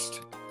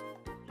bratwurst.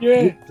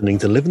 Yeah. Listening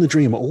to Living the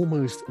Dream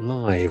almost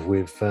live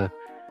with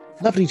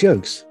lovely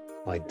jokes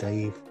by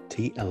Dave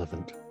T.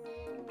 Elephant.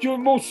 Do you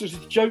want more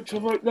sausage jokes? I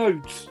wrote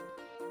loads.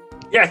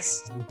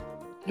 Yes.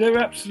 They're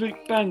absolute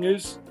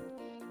bangers.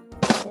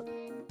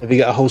 Have you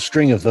got a whole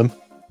string of them?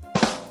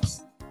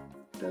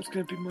 That's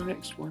going to be my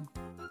next one.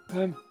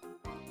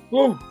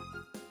 Whoa!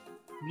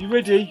 You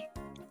ready?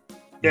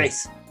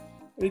 Yes.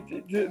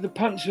 The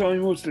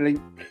punchline was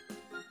Link,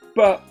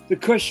 but the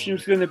question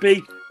was going to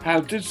be, how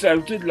does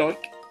Zelda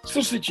like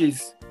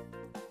sausages?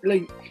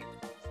 Link.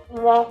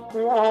 Oh,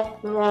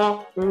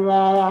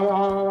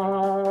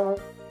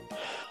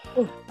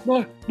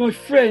 my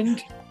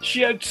friend,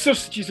 she had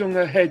sausages on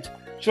her head,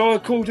 so I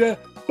called her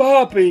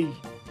Barbie,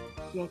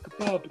 like a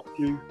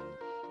barbecue.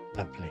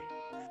 Lovely.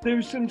 There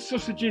were some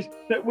sausages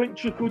that went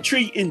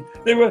trick-or-treating.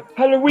 They were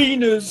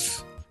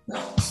Halloweeners.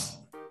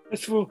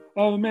 That's for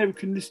our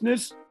American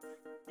listeners.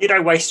 You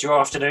don't waste your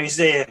afternoons,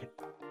 do you?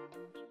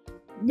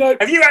 No.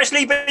 Have you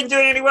actually been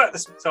doing any work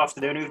this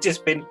afternoon? You've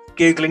just been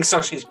Googling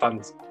sausage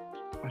puns.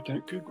 I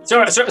don't Google.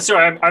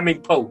 Sorry, I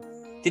mean Paul.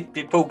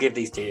 Did Paul give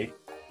these to you?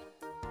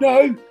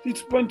 No,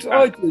 it's ones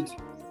I did.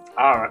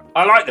 All right.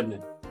 I like them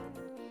then.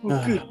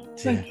 Oh, good.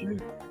 Thank you.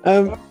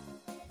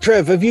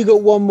 Trev, have you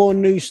got one more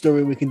news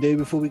story we can do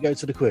before we go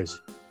to the quiz?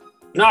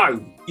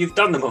 No, you've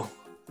done them all.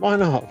 Why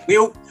not? We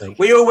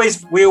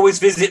always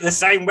visit the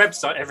same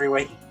website every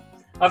week.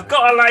 I've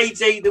got a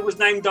lady that was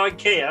named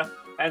IKEA,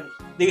 and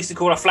they used to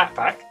call her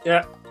Flatpack.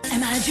 Yeah.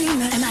 Am I a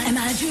dreamer? Am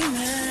I a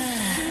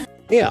dreamer?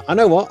 Yeah, I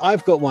know what.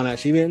 I've got one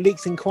actually. It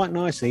leaks in quite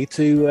nicely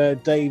to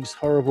Dave's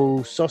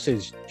horrible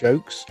sausage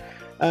jokes.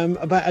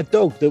 about a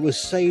dog that was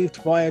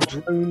saved by a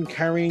drone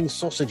carrying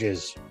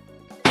sausages.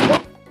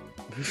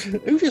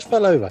 Who just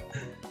fell over?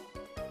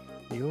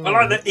 I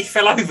like that he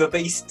fell over,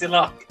 but he's still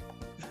up.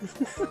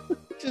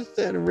 Just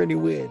sounded really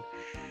weird.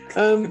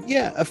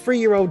 A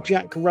 3-year-old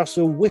Jack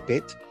Russell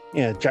Whippet.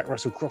 Yeah, Jack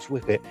Russell Cross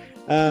Whippet.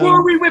 What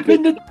are we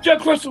whipping the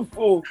Jack Russell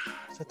for?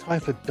 It's a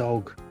type of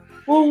dog.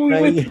 What are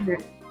we whipping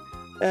it?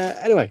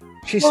 Anyway,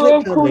 she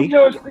slipped her leash.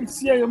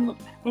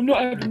 I'm not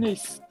having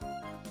this.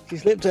 She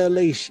slipped her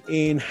leash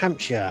in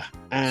Hampshire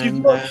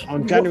and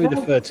on She's January the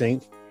not-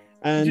 13th,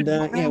 and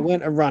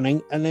went a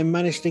running and then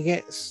managed to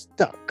get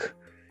stuck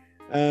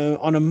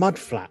on a mud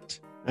flat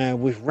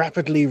with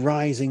rapidly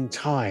rising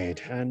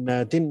tide, and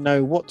didn't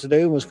know what to do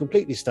and was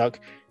completely stuck.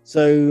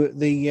 So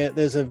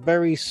there's a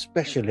very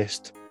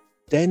specialist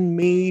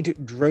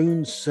Denmead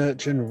Drone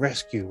Search and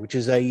Rescue, which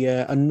is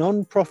a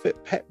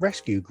non-profit pet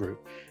rescue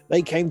group.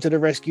 They came to the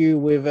rescue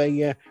with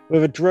a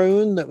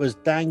drone that was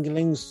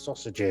dangling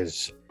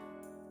sausages.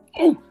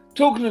 Oh,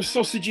 talking of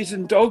sausages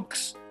and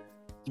dogs,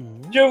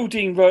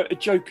 Geraldine wrote a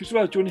joke as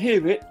well. Do you want to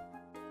hear it?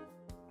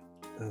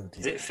 Oh,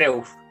 Is it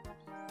filth?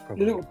 A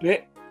little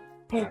bit.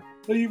 Oh,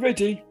 are you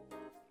ready?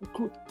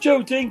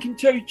 Geraldine can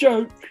tell you a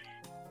joke.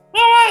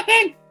 All right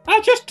then. I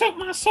just took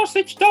my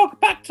sausage dog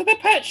back to the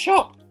pet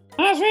shop.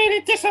 I was really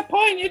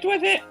disappointed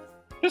with it.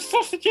 The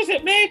sausages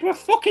it made were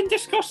fucking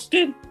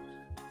disgusting.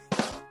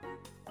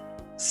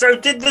 So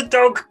did the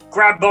dog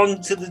grab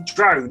onto the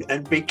drone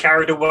and be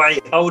carried away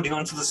holding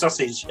onto the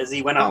sausage as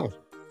he went up?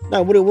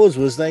 No, what it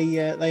was they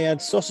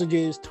had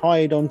sausages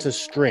tied onto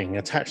string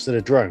attached to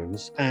the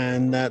drones,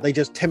 and they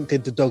just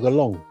tempted the dog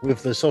along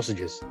with the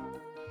sausages.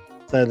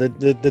 So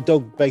the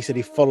dog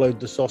basically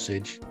followed the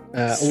sausage.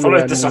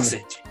 Followed the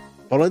sausage.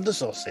 Followed the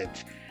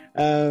sausage.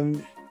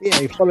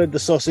 He followed the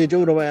sausage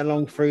all the way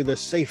along through the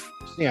safe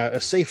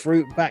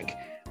route back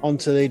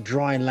onto the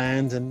dry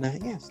land, and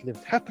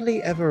lived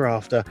happily ever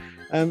after.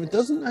 It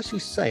doesn't actually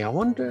say. I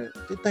wonder,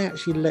 did they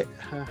actually let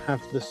her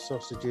have the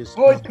sausages?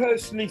 I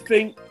personally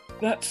think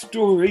that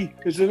story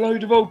is a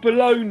load of old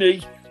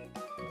baloney.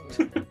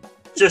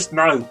 Just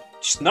no.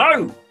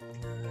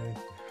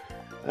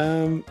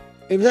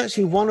 It was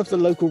actually one of the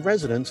local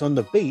residents on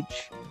the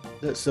beach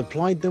that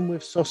supplied them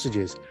with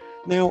sausages.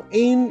 Now,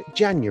 in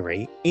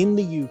January, in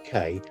the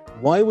UK,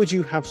 why would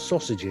you have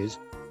sausages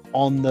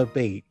on the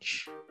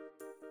beach?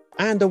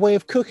 And a way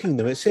of cooking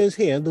them. It says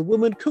here, the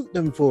woman cooked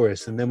them for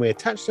us, and then we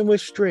attached them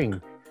with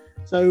string.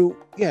 So,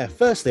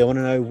 firstly, I want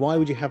to know, why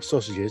would you have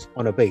sausages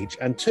on a beach?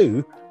 And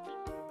 2,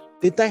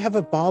 did they have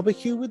a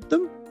barbecue with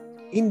them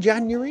in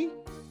January?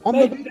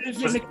 Maybe they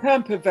was in a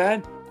camper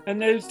van,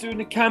 and they was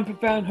doing a camper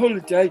van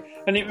holiday,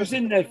 and it was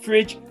in their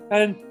fridge,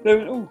 and they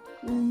went, oh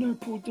no,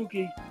 poor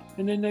doggy.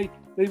 And then they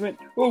went,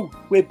 oh,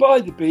 we're by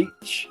the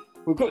beach,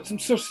 we've got some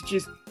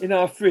sausages in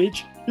our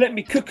fridge, let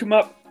me cook them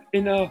up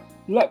in our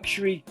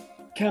luxury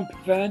camper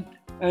van,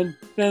 and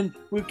then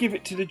we'll give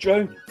it to the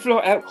drone, fly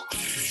it out,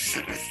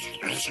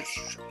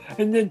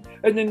 and then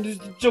the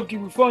doggy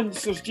will find the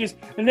sausages,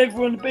 and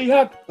everyone will be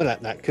happy. Well,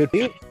 that could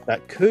be it.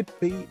 That could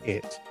be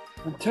it.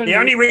 The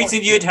only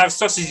reason you'd have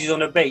sausages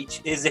on a beach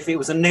is if it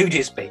was a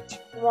nudist beach.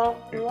 On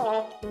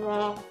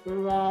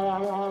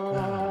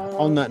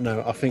that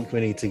note, I think we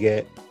need to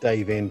get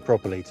Dave in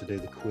properly to do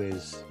the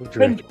quiz. What do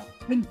you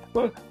reckon?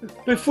 Well,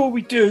 before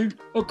we do,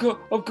 I've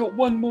got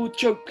one more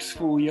jokes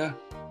for you.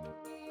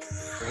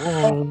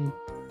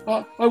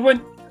 I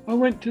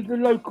went to the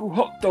local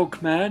hot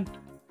dog man,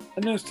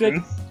 and I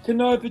said,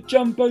 "Can I have a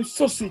jumbo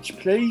sausage,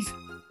 please?"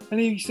 And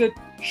he said,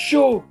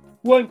 "Sure,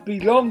 won't be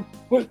long.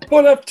 Well,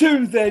 I'll have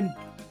 2 then."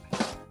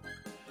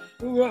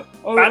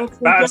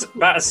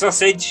 About a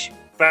sausage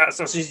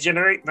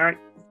generate. No.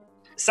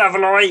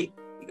 Savoy.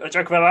 You got a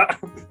joke about that?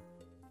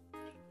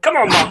 Come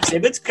on, Mark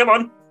Simmons. Come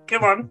on.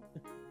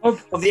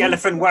 Of the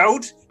elephant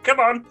world. Come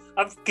on.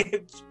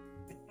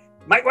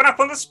 Make one up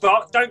on the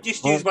spot. Don't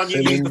just use one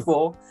you used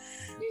before.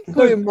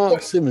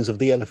 Mark Simmons of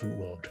the elephant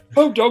world.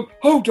 Hold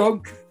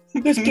on.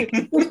 Let's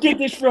get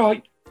this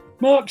right.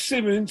 Mark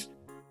Simmons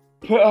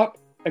put up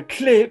a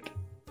clip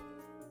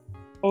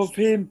of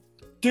him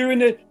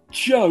doing a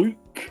joke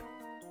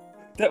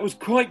that was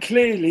quite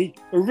clearly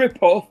a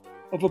rip-off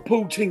of a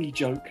Paul Tingy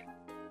joke.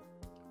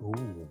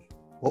 Ooh,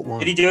 what one?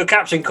 Did he do a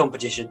caption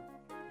competition?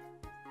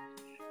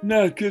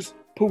 No, because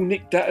Paul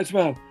nicked that as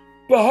well.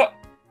 But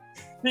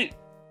it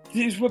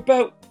was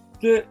about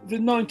the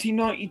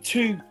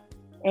 1992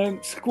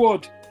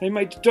 squad. They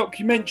made a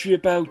documentary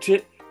about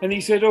it, and he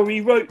said, "Oh,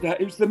 he wrote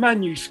that. It was the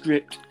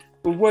manuscript,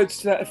 or words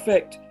to that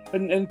effect."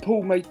 And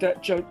Paul made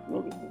that joke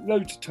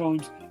loads of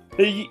times.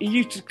 He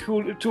used to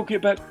talking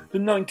about the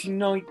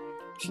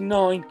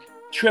 1999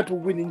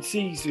 treble-winning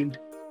season,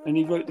 and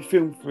he wrote the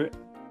film for it.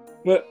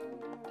 But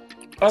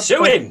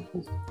sue him.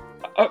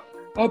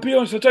 I'll be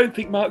honest, I don't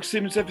think Mark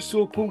Simmons ever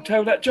saw Paul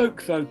tell that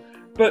joke, though.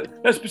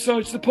 But that's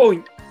besides the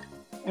point.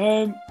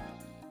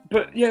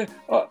 But yeah,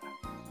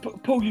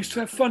 Paul used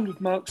to have fun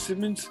with Mark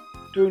Simmons,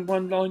 doing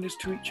one-liners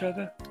to each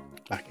other.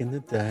 Back in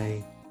the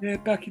day. Yeah,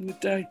 back in the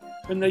day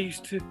when they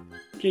used to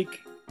gig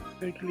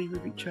regularly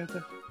with each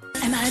other.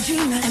 Am I a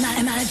dreamer?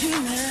 Am I a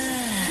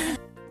dreamer?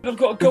 I've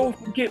got to go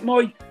off and get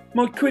my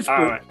quiz book.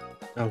 All right.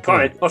 Okay. Come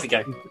on, off you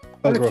go.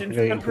 I'll Bugger off let and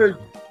you go come through.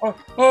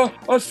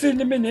 I'll see you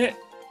in a minute.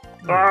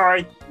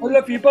 Bye. I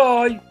love you.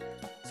 Bye.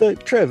 So,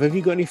 Trev, have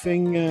you got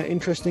anything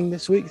interesting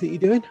this week that you're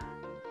doing?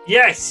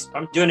 Yes,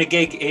 I'm doing a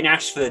gig in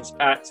Ashford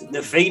at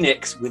the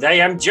Phoenix with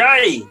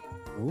AMJ,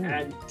 Ooh,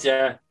 and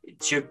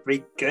it should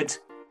be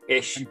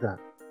good-ish. when's that?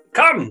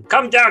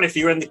 Come down if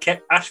you're in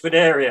the Ashford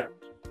area.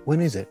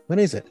 When is it?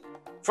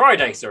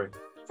 Friday the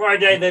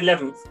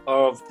 11th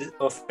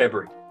of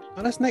February.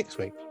 Oh, that's next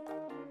week.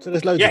 So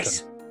there's loads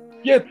Yes. of time.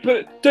 Yeah,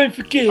 but don't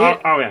forget.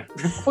 Oh yeah.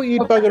 I thought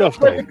you'd buggered off,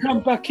 I've got to Dave.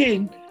 come back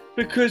in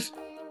because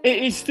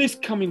it is this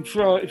coming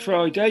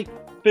Friday.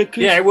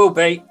 Because Yeah, it will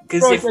be,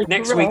 because if Friday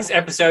next for week's us.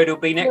 episode will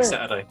be next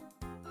Yeah. Saturday.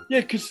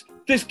 yeah, because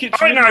this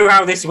gets. I know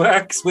how this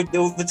works with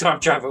all the time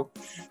travel.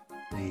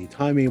 The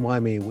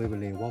timey-wimey,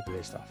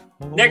 wibbly-wobbly stuff.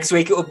 Oh, Next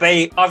week it will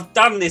be, I've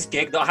done this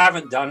gig that I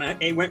haven't done, and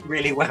it went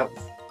really well.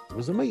 It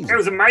was amazing. It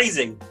was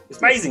amazing. It was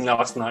amazing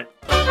last night.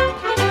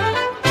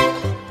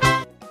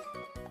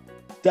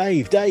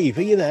 Dave,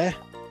 are you there?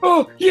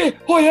 Oh yeah,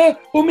 hiya,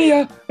 I'm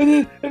here,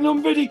 and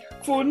I'm ready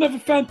for another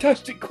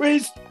fantastic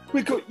quiz.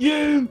 We got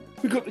you,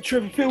 we got the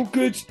Trevor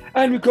Feelgoods,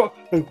 and we got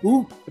a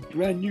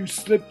brand new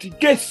celebrity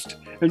guest,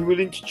 and we'll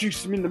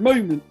introduce them in a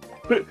moment.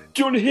 But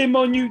do you want to hear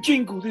my new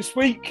jingle this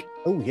week?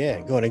 Oh yeah,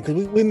 go on in,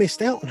 because we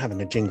missed out on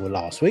having a jingle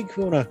last week.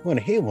 We want to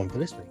hear one for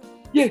this week.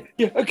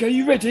 Yeah, okay,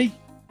 you ready?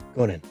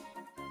 Go on in.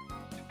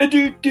 A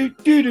do do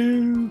do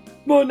do.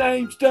 My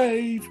name's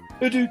Dave.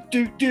 A do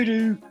do do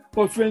do.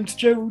 My friend's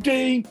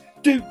Geraldine.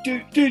 Do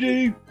do do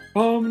do.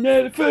 I'm an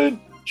elephant.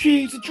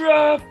 She's a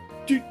giraffe.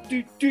 Do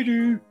do do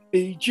do.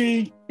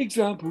 E.g.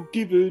 example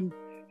given.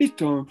 It's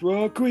time for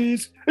our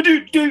quiz. A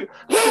do do.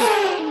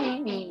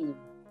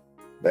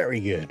 Very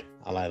good.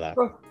 I like that.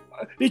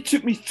 It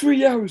took me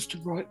 3 hours to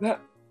write that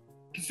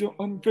because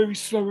I'm very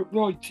slow at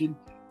writing,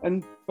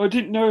 and I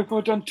didn't know if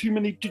I'd done too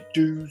many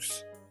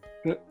do-dos.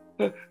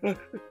 But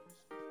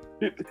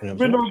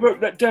when I wrote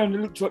that down,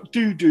 it looks like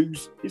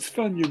doo-doos. It's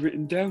funnier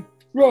written down.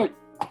 Right.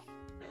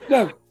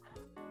 Now,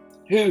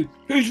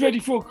 who's ready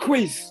for a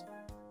quiz?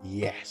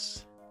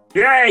 Yes.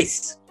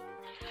 Yes!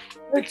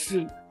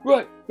 Excellent.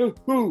 Right.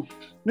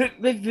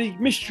 Let the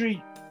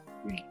mystery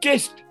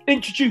guest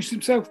introduce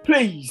himself,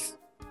 please.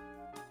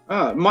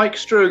 Mike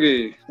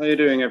Strogi. How you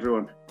doing,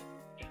 everyone?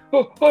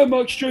 Oh, hi,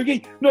 Mike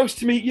Strogi. Nice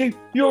to meet you.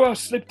 You're our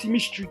celebrity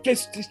mystery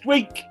guest this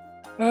week.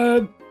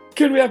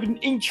 Can we have an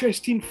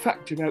interesting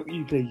fact about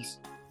you, please?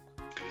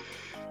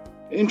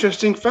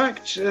 Interesting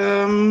fact.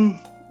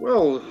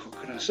 Well,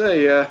 what can I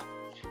say?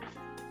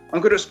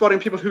 I'm good at spotting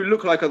people who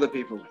look like other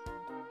people.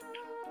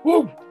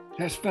 Whoa,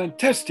 that's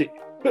fantastic.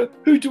 But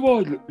who do I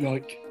look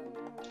like?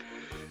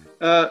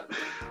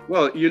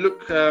 Well, you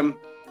look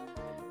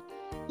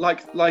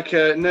like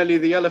Nelly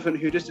the elephant,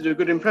 who just did a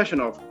good impression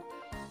of.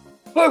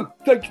 Oh,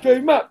 thank you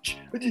very much.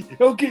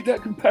 I'll get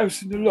that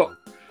comparison a lot.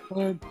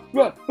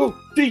 Right. Oh,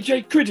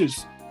 DJ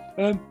Critters.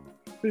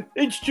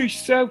 Introduce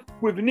yourself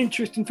with an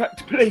interesting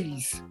fact,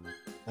 please.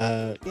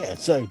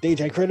 So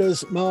DJ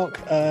Critters, Mark,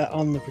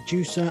 I'm the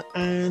producer,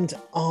 and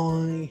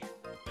I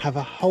have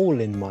a hole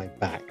in my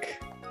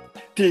back.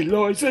 Dear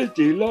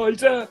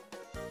Liza.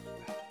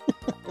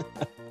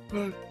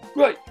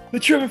 Right, the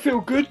Trevor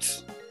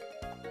Feelgoods.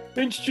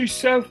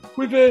 Introduce yourself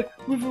with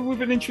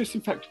an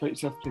interesting fact about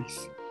yourself,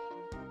 please.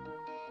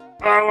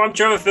 Oh, I'm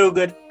Trevor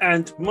Feelgood,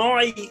 and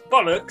my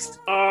bollocks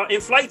are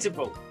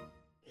inflatable.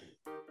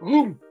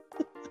 Oh.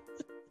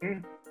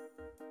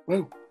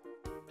 Well,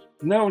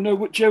 now I know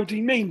what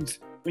Geraldine means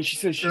when she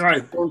says she's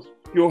Right.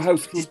 your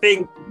house for Just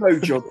being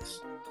blowjobs.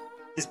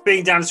 Just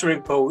being down the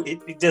swimming pool,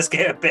 it does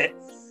get a bit.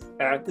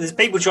 There's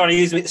people trying to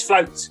use me as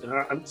floats.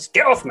 Just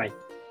get off me.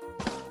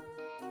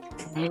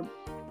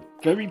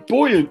 Very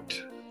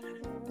buoyant.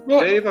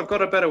 Right, Dave, I've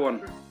got a better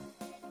one.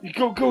 you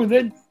go on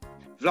then.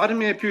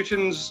 Vladimir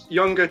Putin's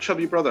younger,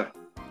 chubby brother.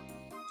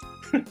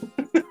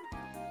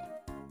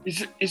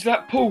 Is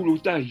that Paul or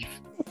Dave?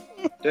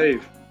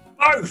 Dave.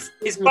 Both.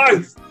 It's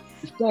both.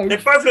 It's both. They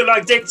both look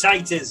like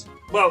dictators.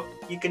 Well,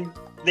 you can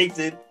leave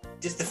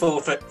just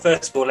the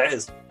first four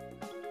letters.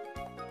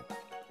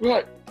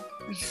 Right.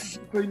 This is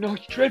very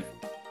nice, Trev.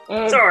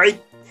 Sorry.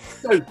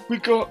 So we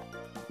got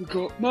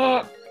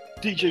Mark,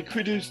 DJ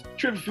Critters,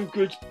 Trevor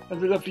Feelgood, and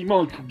the lovely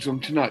Michaels on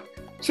tonight.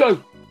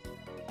 So,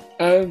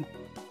 we're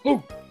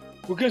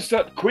going to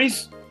start the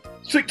quiz.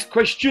 6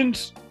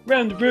 questions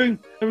round the room,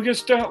 and we're going to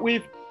start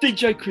with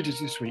DJ Critters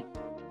this week.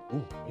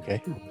 Ooh,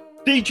 okay.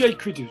 DJ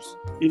Critters,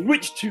 in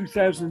which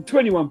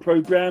 2021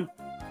 programme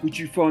would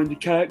you find the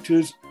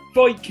characters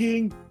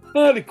Viking,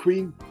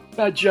 Harlequin,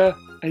 Badger,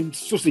 and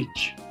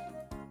Sausage?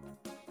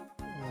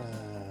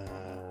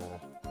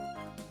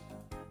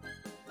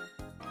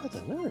 I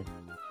don't know.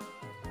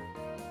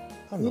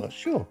 I'm not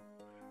sure.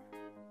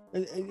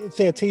 It's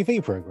a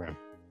TV program.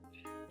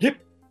 Yep.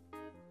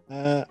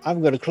 I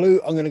haven't got a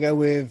clue. I'm going to go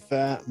with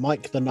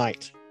Mike the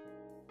Knight.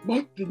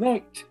 Mike the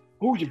Knight.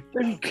 Oh, you're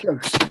very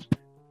close.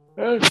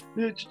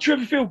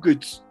 Trevor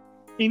Feelgoods.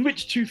 In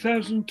which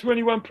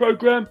 2021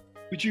 programme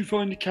would you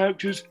find the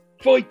characters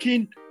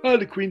Viking,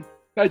 Harlequin,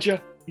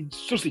 Badger, and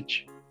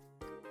Sausage?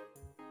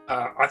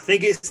 I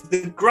think it's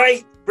the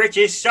Great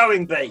British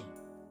Sewing Bee.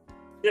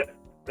 Yeah,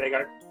 there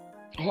you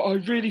go. I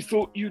really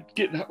thought you'd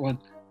get that one.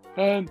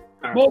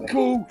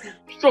 Michael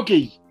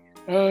Stroggy.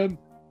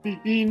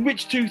 In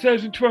which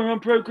 2021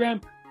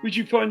 programme would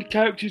you find the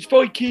characters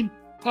Viking,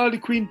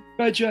 Harlequin,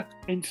 Badger,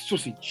 and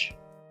Sausage?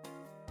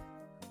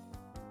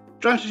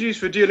 Strategies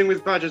for dealing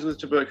with badgers with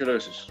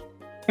tuberculosis.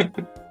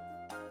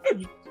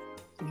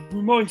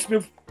 Reminds me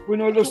of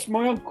when I lost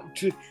my uncle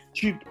to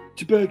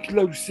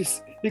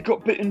tuberculosis. He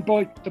got bitten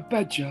by a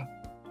badger.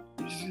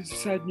 It's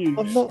sad news.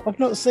 I've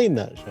not seen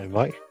that show,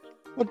 Mike.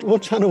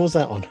 What channel was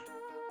that on?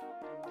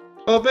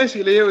 Well,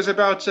 basically, it was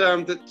about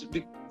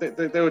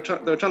they were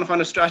trying to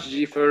find a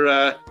strategy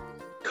for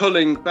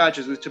culling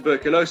badgers with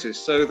tuberculosis.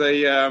 So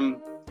they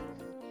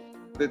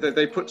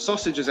put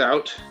sausages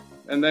out,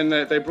 and then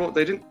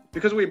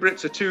because we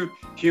Brits are too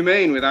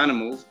humane with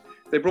animals,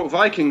 they brought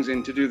Vikings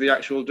in to do the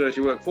actual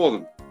dirty work for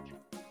them.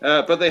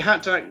 But they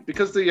had to,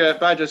 because the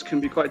badgers can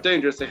be quite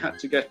dangerous, they had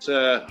to get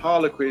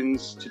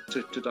Harlequins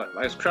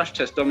as crash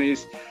test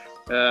dummies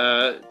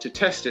to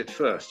test it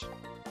first.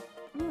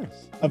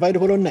 Nice.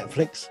 Available on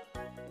Netflix.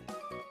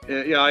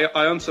 Yeah,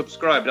 I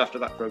unsubscribed after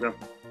that programme.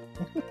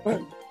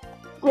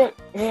 Right,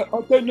 I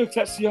don't know if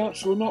that's the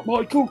answer or not,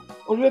 Michael.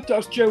 I'll have to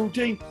ask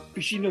Geraldine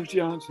because she knows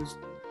the answers.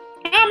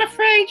 I'm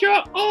afraid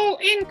you're all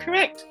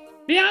incorrect.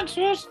 The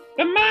answer was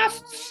The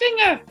Masked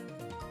Singer.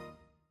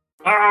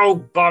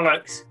 Oh,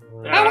 bollocks.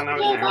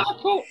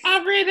 Michael,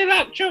 I really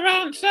liked your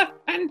answer,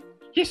 and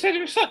you said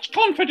it with such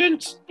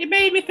confidence. It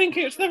made me think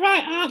it was the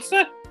right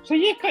answer, so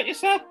you've got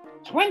yourself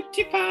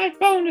 25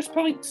 bonus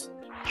points.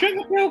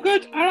 Trevor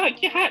Feelgood, I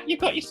like your hat. You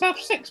got yourself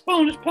 6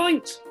 bonus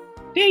points.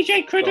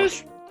 DJ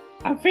Critters,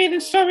 I'm feeling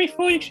sorry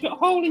for you. You've got a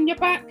hole in your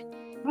back.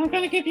 I'm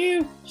going to give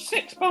you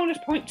 6 bonus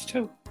points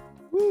too.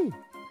 Woo.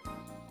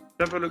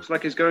 Trevor looks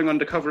like he's going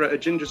undercover at a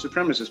ginger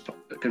supremacist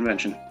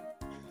convention.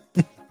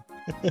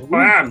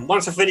 I am.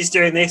 Once I finish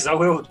doing this, I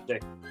will do.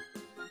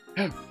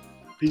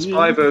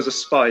 Spy versus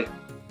spy.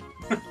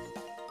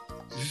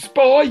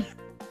 Spy?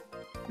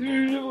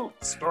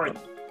 Spy.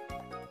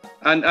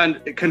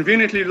 And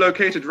conveniently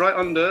located right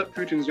under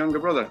Putin's younger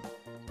brother.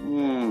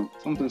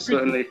 Something's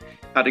certainly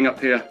adding up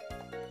here.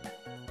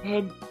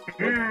 With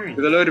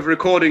a load of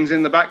recordings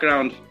in the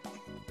background.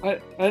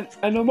 And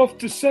I'm off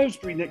to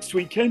Salisbury next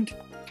weekend.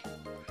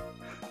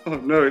 Oh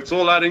no, it's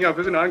all adding up,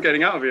 isn't it? I'm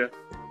getting out of here.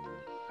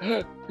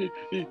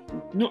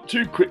 Not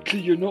too quickly,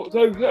 you're not,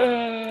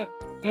 though.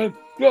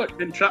 Right.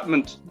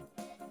 Entrapment.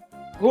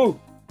 Oh,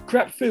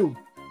 crap film.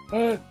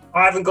 I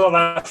haven't got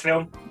that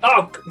film.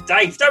 Oh,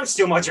 Dave, don't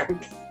steal my joke.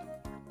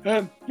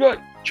 Right,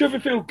 Trevor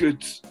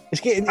Feelgoods.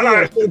 It's getting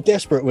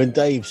desperate when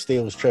Dave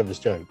steals Trevor's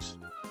jokes.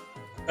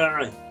 All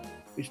right.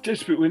 It's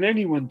desperate when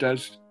anyone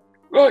does.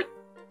 Right,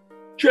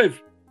 Trev,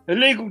 a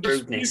legal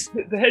dispute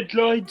hit the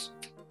headlines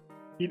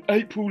in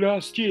April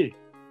last year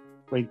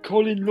when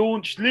Colin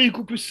launched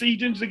legal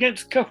proceedings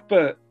against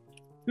Cuthbert.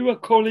 Who are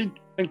Colin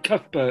and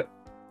Cuthbert?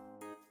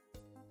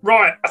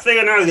 Right, I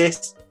think I know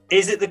this.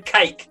 Is it the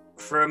cake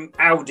from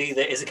Aldi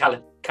that is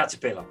a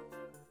caterpillar?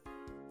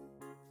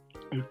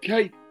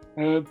 Okay,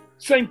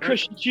 same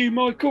question to you,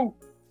 Michael.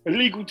 A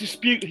legal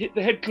dispute hit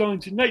the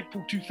headlines in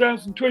April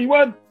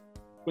 2021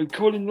 when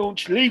Colin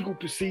launched legal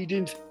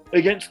proceedings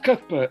against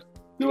Cuthbert.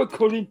 Who are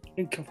Colin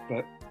and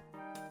Cuthbert?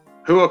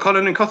 Who are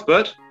Colin and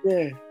Cuthbert?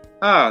 Yeah.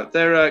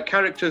 They're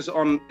characters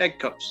on egg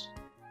cups.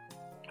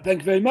 Thank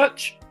you very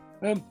much.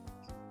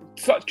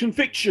 Such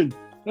conviction.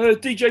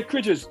 DJ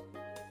Critters.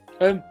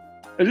 A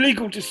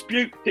legal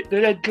dispute hit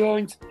the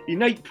headlines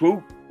in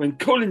April when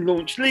Colin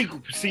launched legal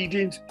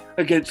proceedings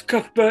against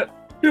Cuthbert.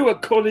 Who are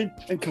Colin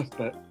and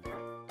Cuthbert?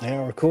 They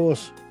are, of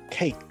course,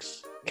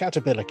 cakes.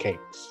 Caterpillar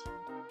cakes.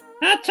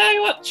 I'll tell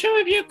you what, 2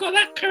 of you got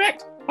that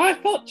correct. I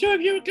thought 2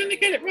 of you were going to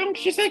get it wrong.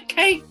 She said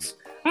cakes.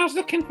 I was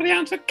looking for the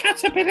answer,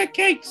 caterpillar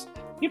cakes.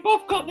 You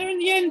both got there in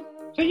the end,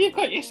 so you've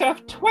got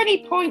yourself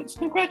 20 points.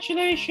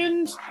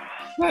 Congratulations.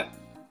 But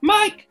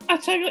Mike, I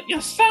tell you what,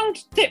 your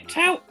sound dipped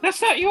out.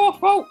 That's not your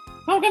fault.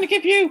 I'm going to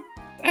give you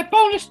a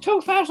bonus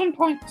 2,000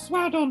 points.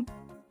 Well done.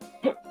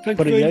 But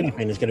the only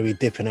thing is going to be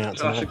dipping out.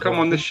 So I should come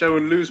on this show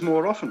and lose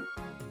more often.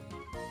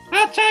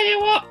 I'll tell you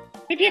what,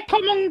 if you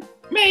come on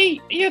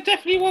me, you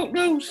definitely won't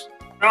lose.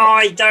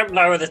 Oh, don't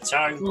lower the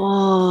tone.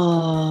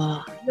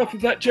 Oh. Enough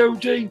of that,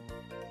 Geraldine.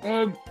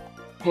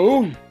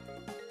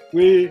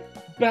 We're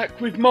back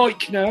with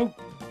Mike now.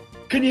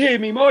 Can you hear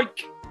me,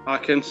 Mike? I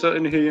can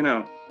certainly hear you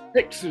now.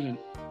 Excellent.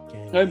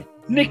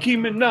 Nicki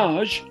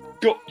Minaj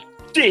got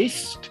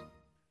dissed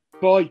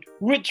by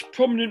which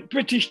prominent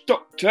British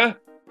doctor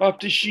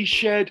after she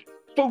shared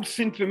false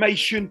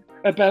information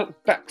about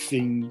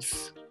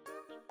vaccines?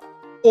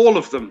 All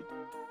of them.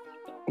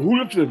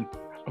 All of them.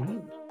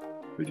 Oh,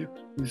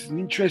 this is an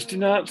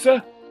interesting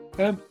answer.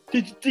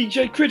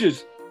 DJ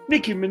Critters,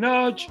 Nicki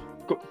Minaj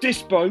got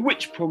dissed by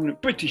which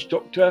prominent British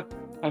doctor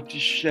after she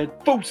shared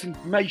false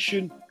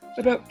information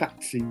about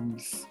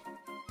vaccines?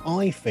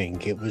 I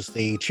think it was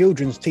the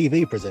children's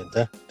TV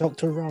presenter,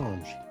 Dr.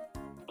 Raj.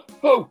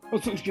 Oh, I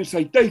thought he was going to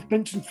say Dave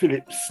Benson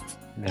Phillips.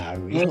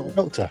 No, he's not a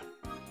doctor.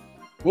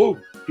 Oh,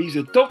 he's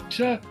a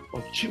doctor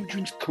of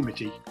children's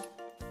comedy.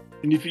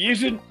 And if he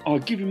isn't, I'll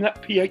give him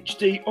that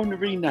PhD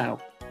honorary now.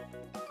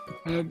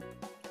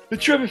 The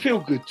Trevor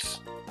Feelgoods.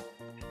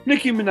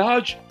 Nicki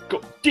Minaj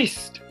got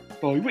dissed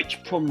by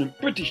which prominent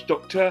British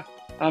doctor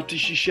after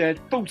she shared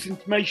false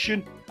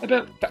information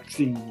about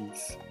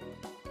vaccines?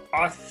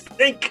 I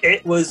think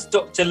it was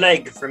Dr.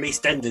 Legg from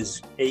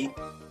EastEnders.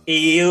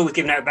 He always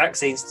giving out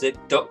vaccines to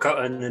Doc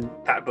Cotton and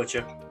Pat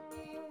Butcher.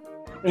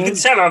 You can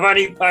tell I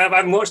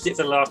haven't watched it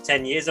for the last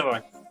 10 years, have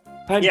I?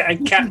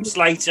 And Cap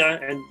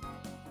Slater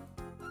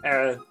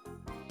and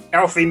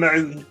Alfie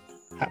Moon.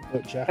 Pat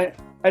Butcher.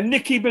 And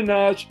Nicki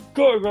Minaj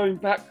got her own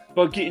back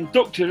by getting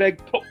Dr.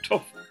 Legg popped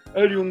off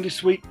earlier on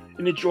this week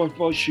in a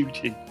drive-by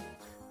shooting.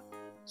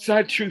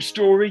 Sad true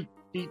story,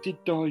 he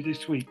did die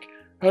this week.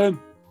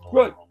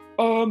 Right,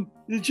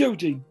 the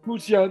Geraldine,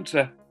 what's the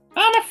answer?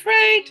 I'm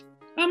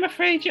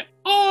afraid you're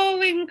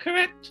all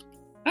incorrect.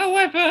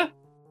 However,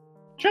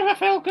 Trevor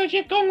Feelgood,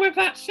 you've gone with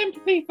that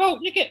sympathy vote.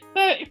 You get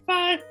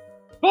 35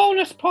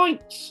 bonus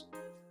points.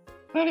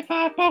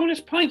 35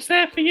 bonus points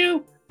there for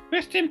you.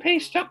 Rest in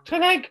peace, Dr.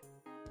 Legg.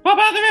 What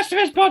about the rest of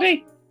his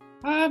body?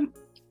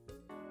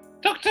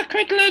 Dr.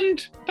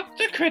 Cridland,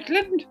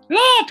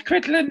 Lord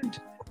Cridland,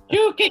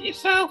 you get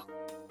yourself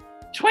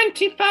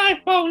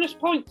 25 bonus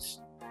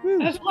points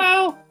as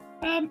well,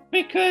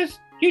 because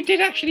you did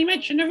actually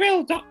mention the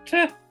real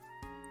doctor.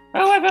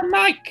 However,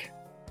 Mike,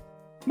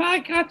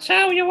 I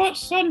tell you what,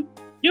 son,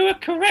 you were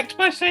correct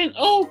by saying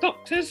all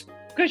doctors,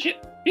 because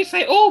you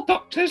say all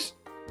doctors.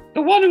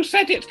 The one who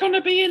said it's going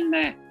to be in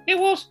there, it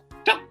was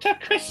Dr.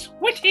 Chris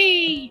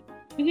Whitty,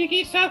 and you get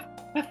yourself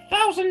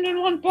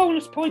 1,001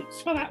 bonus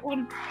points for that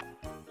one.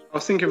 I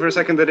was thinking for a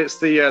second that it's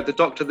the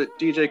doctor that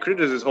DJ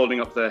Critters is holding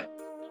up there.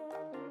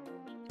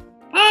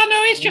 Oh,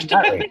 no, he's just a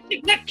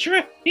pathetic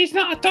lecturer. He's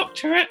not a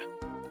doctorate.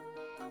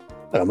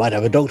 Well, I might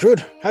have a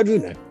doctorate. How do you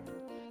know?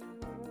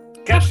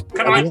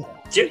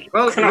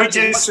 Can I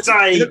just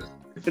say...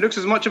 He looks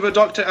as much of a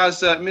doctor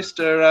as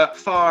Mr.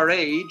 Far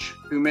Age,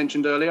 who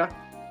mentioned earlier.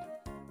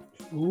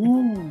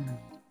 Ooh.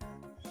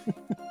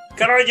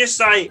 Can I just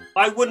say,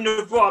 I wouldn't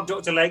have brought up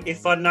Dr. Legg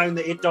if I'd known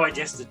that he'd died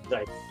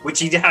yesterday, which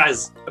he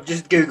has. I've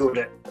just Googled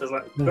it. I was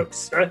like,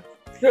 oops. Tell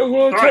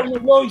me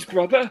lies,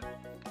 brother.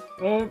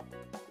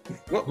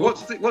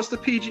 What's the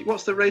PG?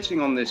 What's the rating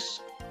on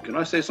this? Can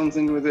I say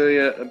something with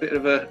a bit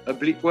of a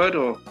bleep word,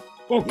 or?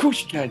 Oh, of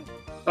course you can.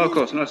 Oh, of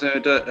course. No,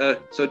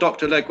 so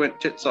Dr. Legg went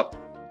tits up.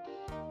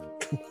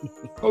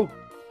 Oh,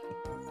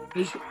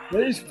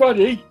 that is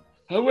funny.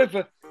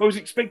 However, I was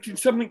expecting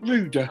something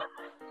ruder.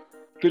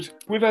 Because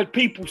we've had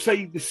people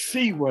say the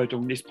C word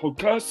on this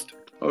podcast.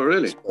 Oh,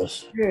 really?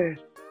 Yeah.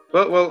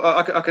 Well,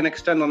 I can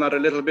extend on that a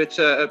little bit.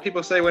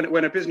 People say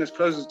when a business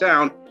closes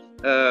down,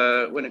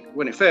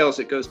 when it fails,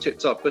 it goes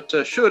tits up. But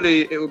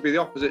surely it would be the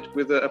opposite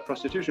with a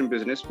prostitution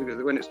business,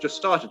 because when it's just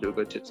started, it will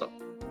go tits up.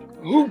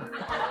 Oh.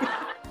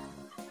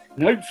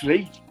 And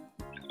hopefully,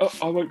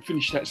 I won't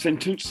finish that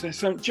sentence. That's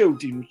something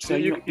Geraldine would say.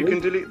 You can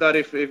delete that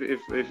if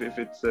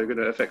it's going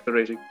to affect the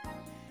rating.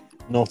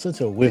 Not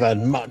at all. We've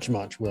had much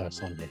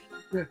worse on here.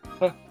 Yeah.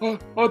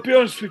 I'll be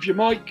honest with you,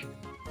 Mike.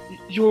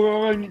 You're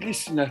our only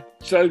listener,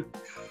 so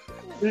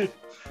we're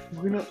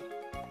not.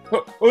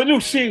 In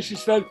all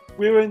seriousness, though,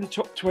 we were in the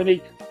top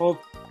 20 of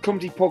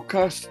comedy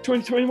podcasts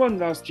 2021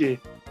 last year.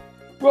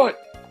 Right.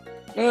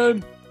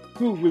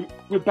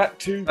 We're back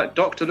to. That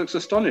doctor looks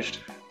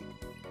astonished.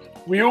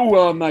 We all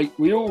are, mate.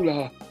 We all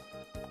are.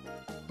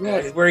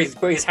 Right. Where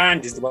his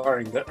hand is the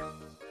worrying bit.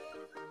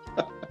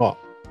 What?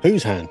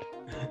 Whose hand?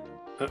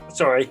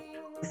 Sorry.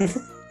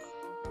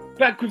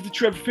 Back with the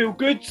Trevor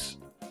Feelgoods.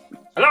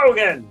 Hello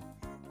again.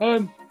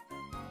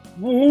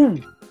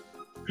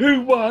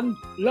 Who won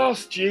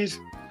last year's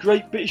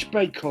Great British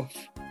Bake Off?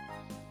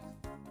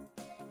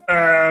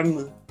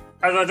 As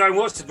I don't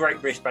watch the Great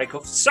British Bake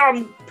Off,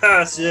 some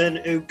person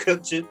who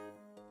cooked a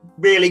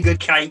really good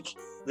cake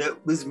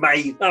that was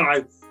made. I don't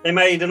know. They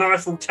made an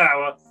Eiffel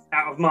Tower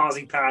out of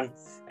marzipan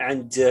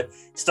and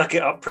stuck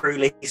it up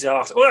Prulee's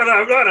arse. Oh,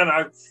 I don't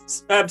know.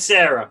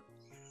 Sarah.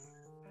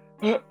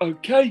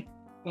 Okay.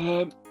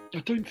 I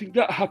don't think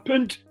that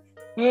happened.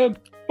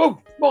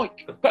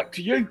 Mike, back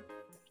to you.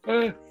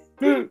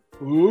 Who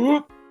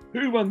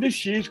won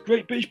this year's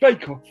Great British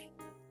Bake Off?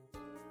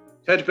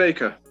 Ted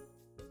Baker.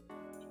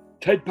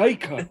 Ted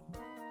Baker.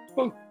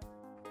 Oh,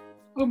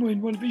 I'm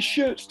wearing one of his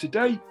shirts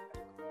today.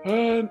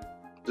 Does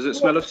it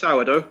smell of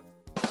sourdough?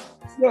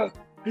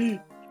 It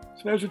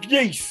smells of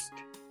yeast.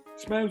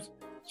 Smells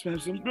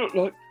look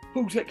like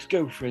Paul's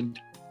ex-girlfriend.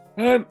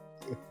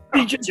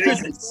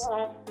 Jesus.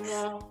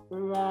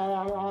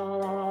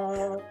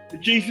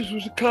 Jesus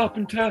was a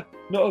carpenter,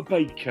 not a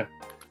baker.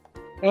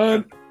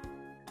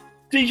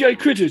 DJ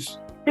Critters,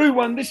 who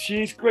won this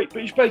year's Great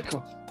British Bake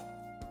Off?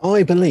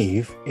 I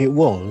believe it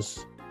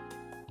was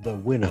the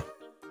winner.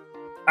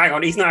 Hang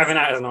on, he's not having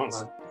that as an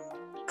answer.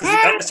 Because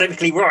that's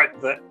technically right,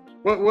 but...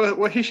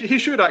 Well, he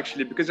should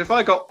actually, because if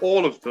I got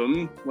all of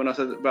them when I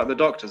said about the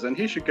doctors, then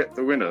he should get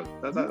the winner.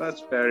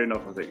 That's fair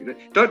enough, I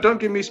think. Don't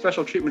give me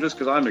special treatment just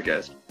because I'm a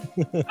guest.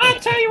 I'll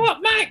tell you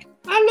what, Mike.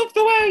 I love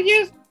the way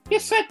you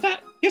said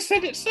that. You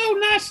said it so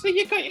nicely.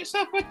 You got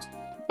yourself a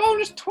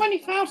bonus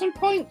 20,000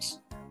 points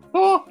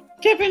for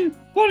giving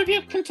one of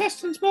your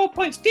contestants more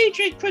points.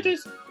 DJ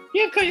Critters,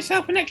 you've got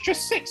yourself an extra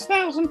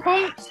 6,000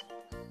 points.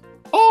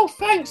 All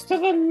thanks to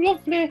the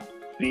lovely,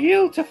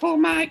 beautiful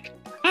Mike.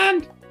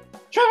 And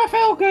Trevor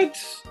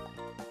Feelgoods,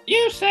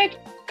 you said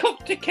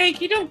cook the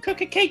cake. You don't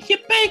cook a cake, you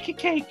bake a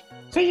cake.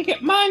 So you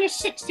get minus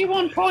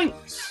 61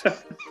 points.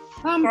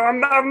 I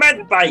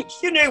meant bake.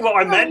 You knew what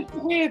I meant.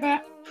 I hear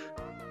that.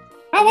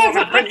 However,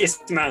 apprentice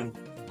man.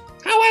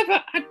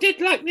 However, I did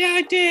like the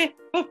idea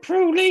of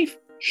Prue Leaf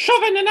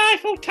shoving an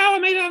Eiffel Tower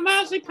made of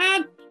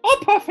marzipan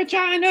up her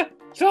vagina.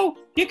 So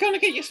you're going to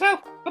get yourself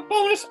a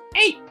bonus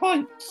 8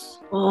 points.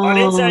 Oh. I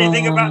didn't say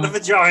anything about the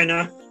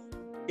vagina.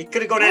 It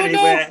could have gone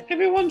anywhere. No,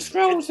 everyone's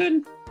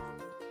frozen.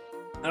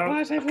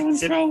 Why is everyone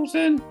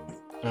frozen?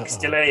 It's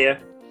still here.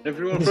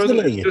 Everyone frozen.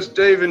 It's just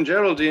Dave and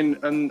Geraldine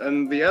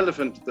and the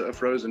elephant that are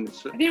frozen.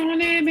 Anyone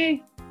hear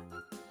me?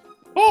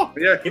 Oh!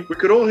 Yeah, we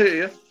could all hear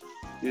you.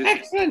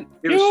 Excellent.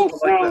 You all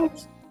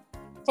froze.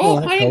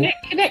 My internet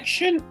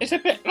connection is a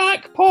bit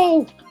like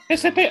Paul.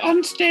 It's a bit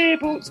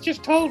unstable. It's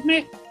just told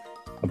me.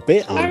 A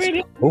bit unstable? I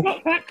really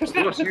got that because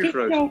that was a good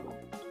joke.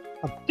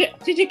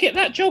 Did you get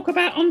that joke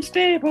about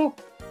unstable?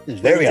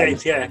 It's very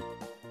unstable. Yeah.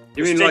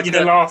 You mean like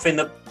the laugh in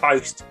the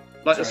post?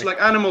 Like it's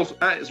like animals.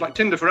 It's like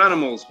Tinder for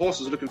animals.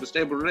 Horses are looking for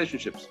stable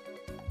relationships.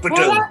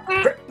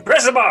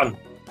 Press a button.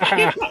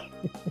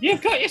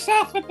 You've got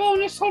yourself a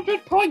bonus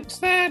 100 points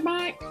there,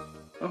 Mike.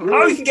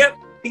 Oh, you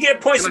get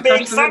points for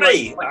being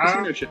funny.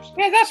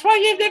 Yeah, that's why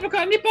you've never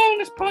got any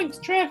bonus points,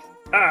 Trev.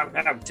 Oh,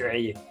 how dare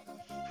you!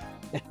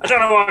 I don't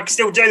know why I can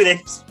still do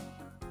this.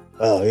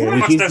 Oh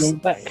yeah, he's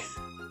back.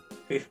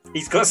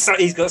 He's got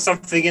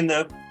something in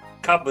the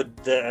cupboard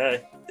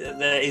that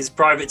is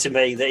private to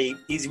me. That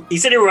he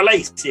said he'll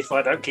release if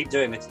I don't keep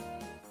doing this.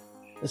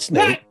 A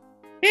snake. Right,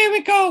 here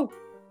we go.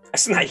 A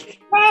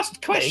snake.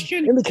 Last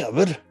question. In the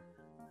cupboard.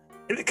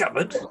 In the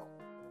cupboard.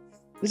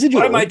 Is it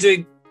Why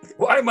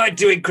am I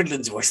doing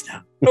Cridland's voice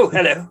now? Oh,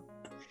 hello.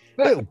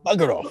 Oh,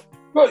 bugger off.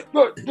 Right.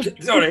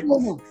 Sorry.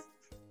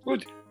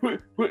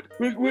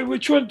 We're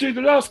trying to do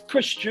the last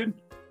question.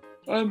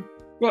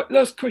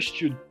 Last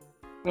question.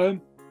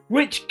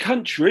 Which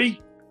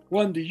country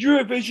won the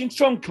Eurovision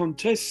Song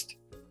Contest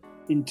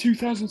in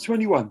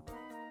 2021?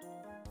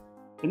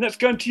 And that's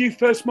going to you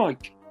first,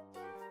 Mike.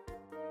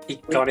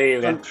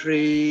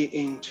 Country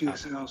in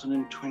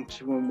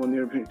 2021 won the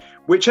European.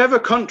 Whichever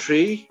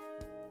country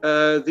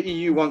the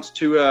EU wants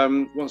to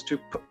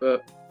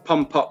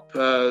pump up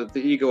the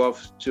ego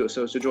of to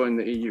join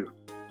the EU.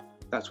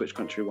 That's which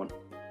country won.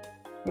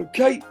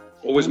 Okay.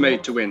 Always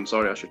made to win.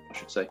 Sorry, I should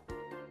say.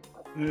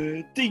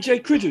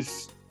 DJ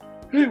Critters,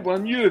 who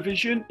won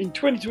Eurovision in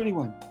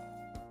 2021?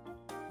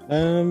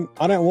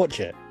 I don't watch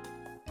it,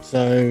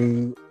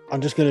 so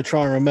I'm just going to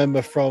try and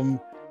remember from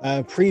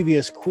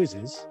previous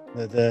quizzes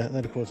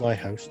that of course I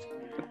host.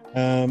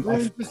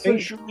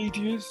 Social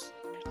medias.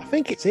 I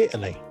think it's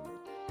Italy.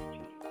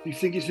 You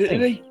think it's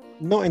Italy?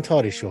 Not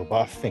entirely sure,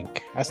 but I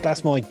think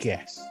that's my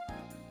guess.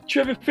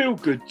 Trevor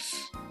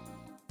Feelgoods.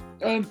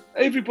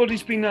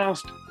 Everybody's been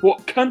asked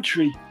what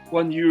country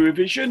won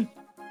Eurovision.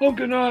 I'm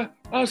going to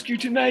ask you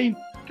to name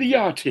the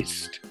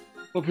artist.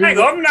 Hang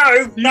on,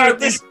 no.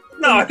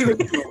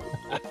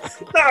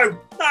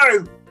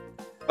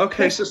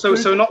 Okay,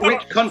 so not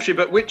which country,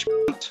 but which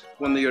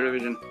won the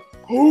Eurovision.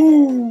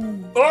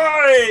 Ooh.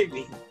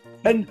 Oi!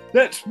 And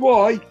that's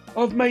why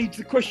I've made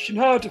the question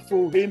harder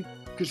for him,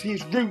 because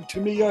he's rude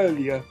to me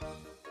earlier.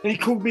 And he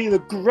called me the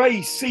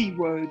grey C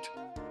word.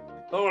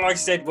 All I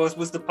said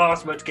was the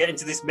password to get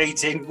into this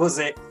meeting, was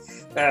it?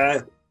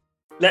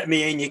 Let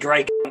me in, you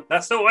grey cunt.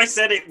 That's all I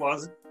said it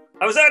was.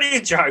 I was only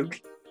a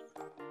joke.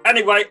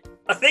 Anyway,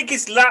 I think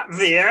it's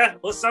Latvia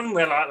or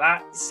somewhere like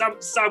that.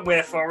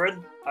 Somewhere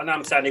foreign. I know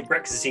I'm sounding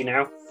Brexity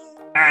now.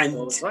 And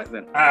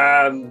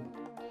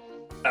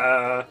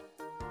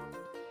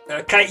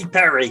Katy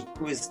Perry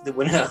was the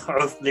winner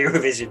of the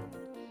Eurovision.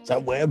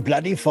 Somewhere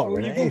bloody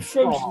foreign, eh?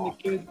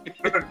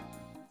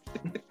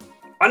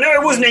 I know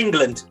it wasn't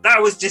England.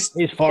 That was just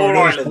These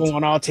foreigners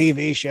on our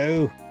TV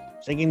show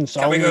singing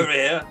songs. Coming over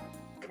here.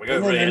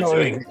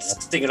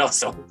 Singing our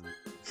song.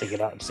 Sing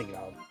it out.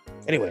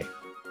 Anyway,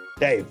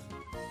 Dave.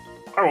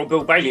 I want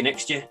Bill Bailey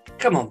next year.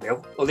 Come on,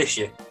 Bill. Or this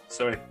year.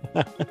 Sorry.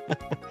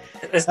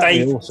 It's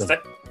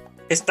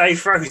Dave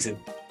Frozen.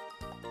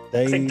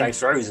 I think Dave's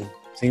frozen.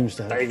 Seems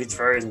to have. David's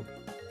frozen.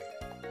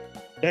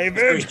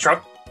 David!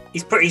 He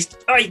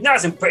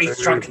hasn't put his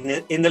trunk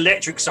in the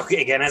electric socket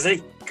again, has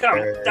he? Come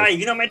on, Dave,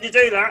 you're not meant to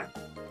do that.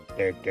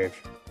 Dave.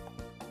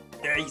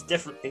 Yeah, he's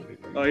definitely.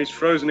 Oh, he's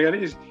frozen again.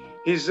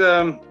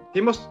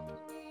 He must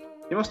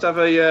have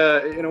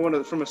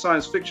a from a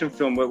science fiction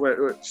film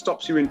where it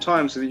stops you in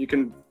time so that you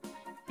can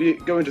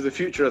go into the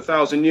future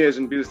 1,000 years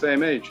and be the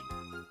same age.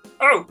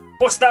 Oh,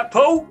 what's that,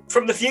 Paul?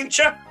 From the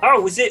future?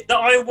 Oh, was it that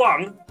I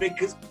won?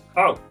 Because...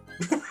 Oh,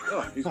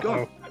 he's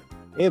gone.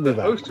 Here we The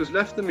go. host has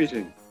left the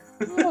meeting.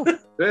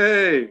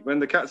 Hey, when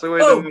the cat's away,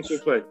 Oh. then we shall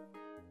play.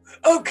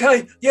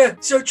 okay, yeah,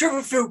 so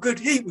Trevor Feelgood,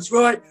 he was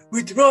right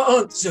with the right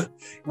answer.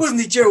 Wasn't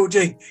he,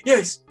 Geraldine?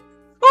 Yes.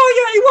 Oh,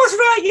 yeah, he was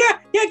right,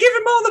 yeah, give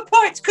him all the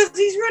points, because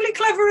he's really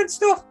clever and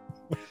stuff.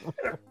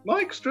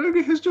 Mike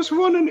Strogi has just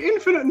won an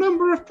infinite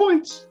number of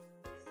points.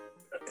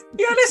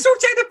 Yeah, let's all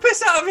take the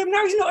piss out of him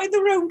now he's not in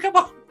the room, come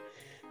on.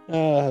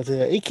 Oh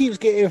dear. He keeps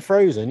getting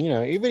frozen, you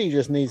know. He really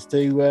just needs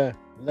to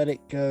let it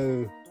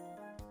go.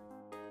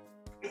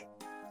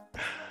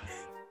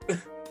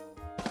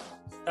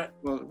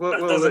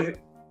 Well,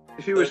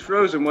 if he was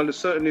frozen, well,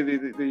 certainly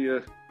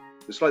the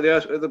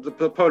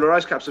polar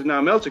ice caps have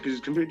now melted because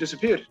he's completely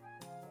disappeared.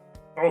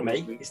 Oh,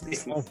 me.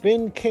 I've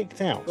been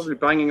kicked out. Probably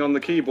banging on the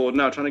keyboard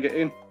now, trying to get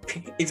in.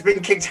 He's been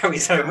kicked out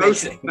his own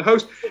meeting. The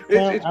host.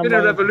 It's been a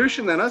am I-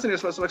 revolution, then, hasn't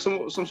it? It's like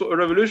some sort of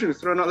revolution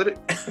thrown out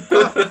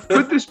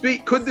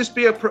the. Could this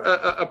be a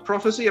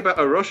prophecy about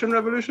a Russian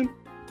revolution?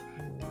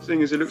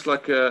 Seeing as it looks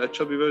like a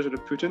chubby version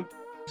of Putin.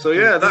 So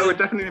yeah, that would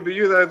definitely be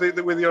you there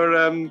with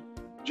your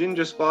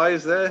ginger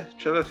spies there.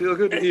 Trevor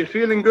Feelgood. Are you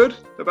feeling good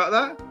about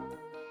that?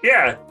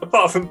 Yeah,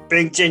 apart from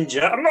being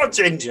ginger. I'm not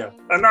ginger.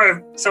 I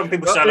know some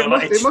people say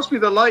It must be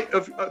the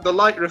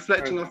light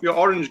reflecting off your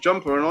orange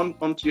jumper and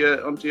onto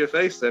your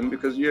face then,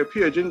 because you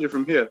appear ginger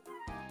from here.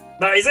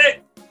 That is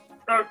it.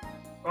 No,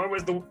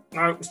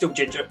 I'm still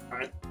ginger.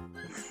 Right.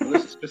 Well,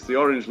 this is just the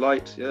orange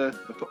light. Yeah.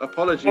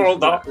 Apologies. Well, for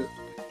that.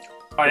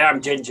 I am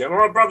ginger.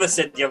 Well, my brother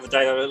said the other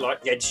day I look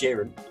like Ed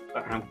Sheeran.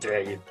 But how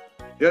dare you?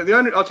 Yeah,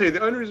 I'll tell you,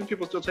 the only reason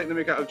people still take the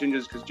mick out of gingers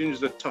is because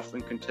gingers are tough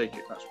and can take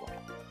it. That's why.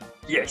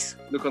 Yes.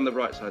 Look on the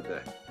bright side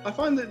there. I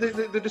find that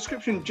the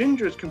description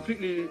ginger is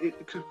completely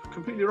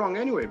wrong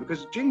anyway,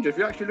 because ginger, if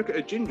you actually look at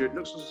a ginger, it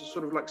looks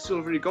sort of like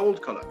silvery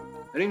gold color,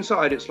 and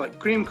inside it's like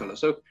cream color.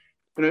 So,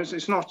 you know,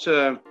 it's not.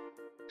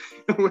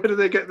 Where do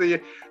they get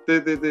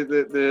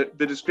the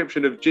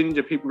description of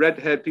ginger people,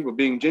 red-haired people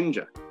being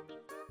ginger?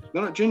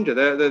 They're not ginger.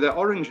 They're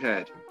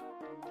orange-haired.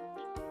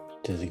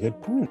 That's a good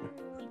point.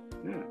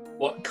 Yeah.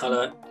 What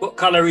colour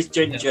is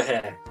ginger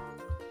hair?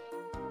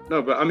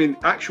 No, but I mean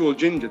actual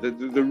ginger, the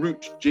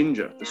root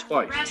ginger, the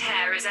spice. Red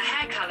hair is a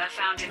hair colour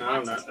found in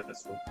Oh, white. no,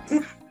 that's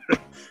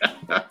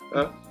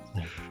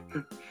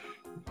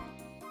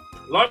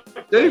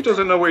Dave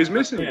doesn't know what he's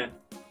missing. Yeah.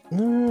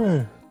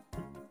 No.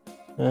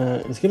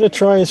 He's going to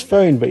try his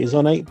phone, but he's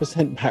on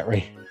 8%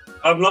 battery.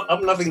 I'm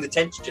loving the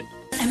tension.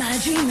 Am I a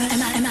dreamer?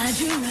 Am I a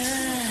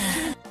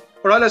dreamer?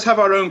 All right, let's have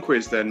our own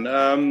quiz then.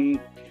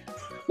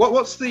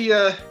 What's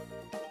the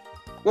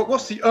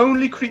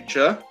only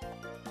creature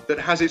that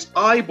has its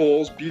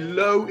eyeballs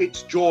below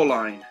its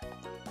jawline?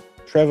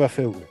 Trevor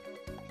Feelgood.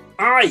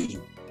 I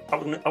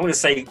want to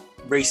say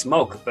Reese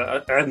Mogg,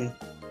 but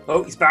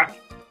he's back.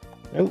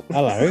 Oh,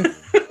 hello.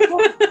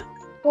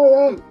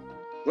 Oh,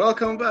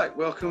 Welcome back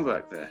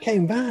there.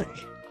 Came back.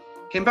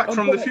 Came back I'm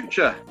from the back.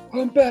 future.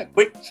 I'm back.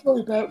 Wait.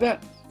 Sorry about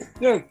that.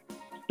 No,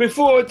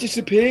 before I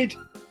disappeared,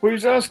 we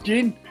was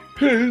asking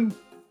who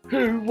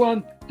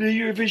won the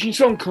Eurovision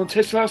Song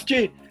Contest last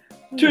year.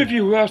 Two of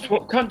you were asked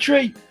what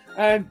country,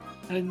 and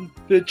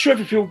the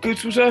Trevor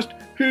Feelgood was asked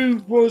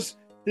who was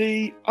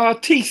the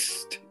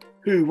artiste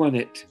who won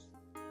it,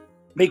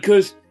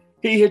 because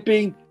he had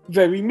been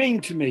very mean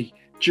to me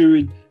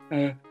during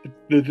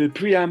the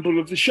preamble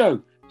of the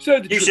show. So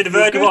You should have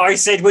heard what I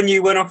said when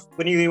you went off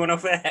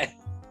air.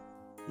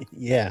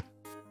 Yeah.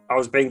 I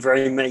was being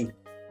very mean.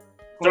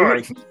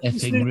 Sorry.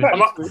 Listening I'm back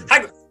not- to it.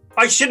 hang-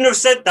 I shouldn't have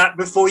said that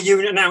before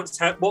you announced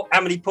how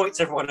many points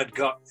everyone had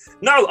got.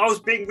 No, I was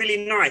being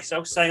really nice. I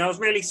was saying I was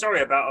really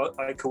sorry about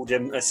I called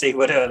him a C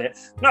word earlier.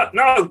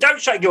 No,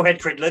 don't shake your head,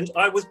 Cridland.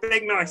 I was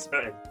being nice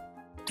about him.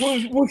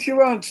 What's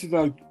your answer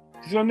though?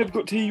 Because I never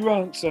got to hear your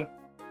answer.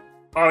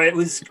 Oh, it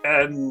was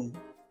Latvia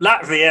and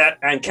And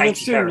I'm Katy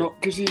still Perry.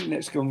 not, because the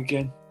internet's gone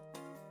again.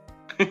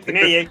 Can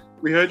hear you.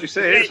 We heard you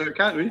say it, so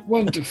can't we?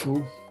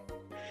 Wonderful.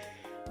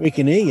 We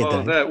can hear you, Oh,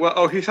 Dan. there.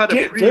 Well, he's had a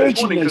Get previous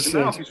Virgin, warning they because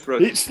now said. he's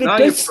frozen. It's the Now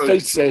you're best, frozen. they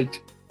said.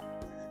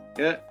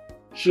 Yeah.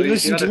 Should So he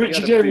listen had to a- he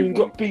Richard had a Herring and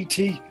pre-warn. got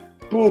BT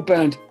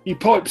broadband. He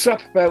pipes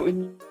up about it.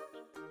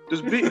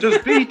 Does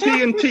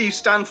BT and T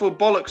stand for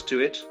bollocks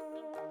to it?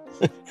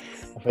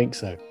 I think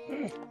so.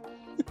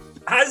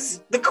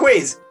 Has the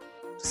quiz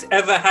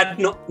ever had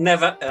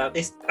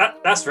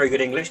that's very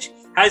good English.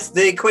 Has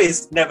the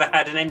quiz never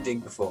had an ending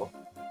before?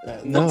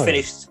 No. Not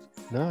finished.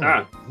 No.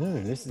 Ah. No.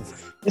 This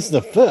is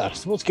the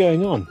first. What's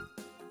going on?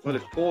 Well,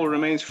 if Paul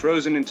remains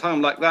frozen in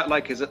time like that,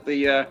 like is at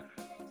the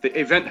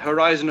event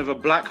horizon of a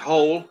black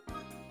hole,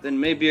 then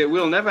maybe it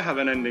will never have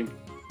an ending.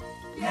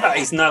 That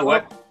is no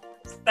way.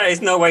 That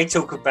is no way to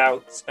talk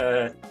about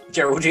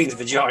Geraldine's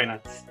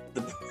vagina.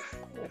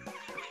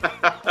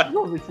 You've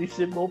obviously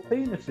seen more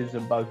penises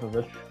than both of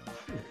us.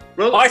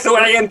 Well, I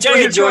thought AMJ well,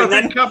 had he's got joined a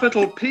big then.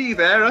 capital P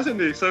there, hasn't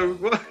he? So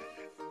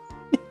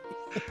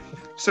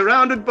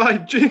surrounded by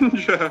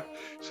ginger.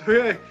 So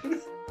yeah,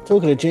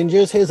 Talking of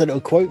gingers, here's a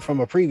little quote from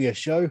a previous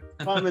show.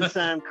 Fireman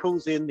Sam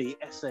calls in the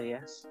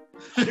SAS.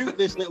 Shoot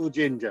this little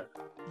ginger.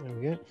 There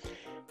we go.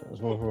 That was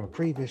one from a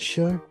previous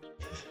show.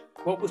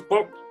 What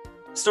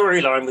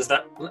storyline was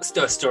that? Let's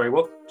do a story.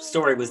 What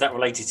story was that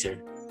related to?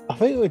 I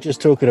think we were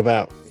just talking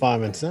about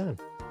Fireman Sam.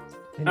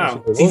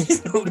 Oh,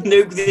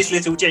 this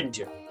little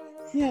ginger.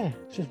 Yeah,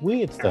 it's just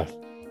weird stuff.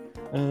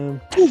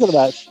 Talking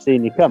about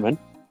seeing you coming,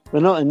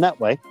 but not in that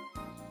way.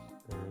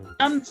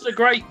 Ants are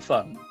great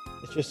fun.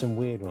 It's just some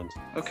weird ones.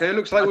 Okay, it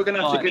looks like we're going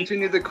to have to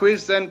continue the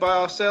quiz then by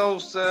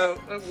ourselves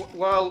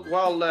while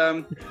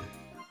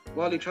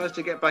he tries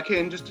to get back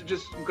in.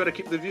 We've got to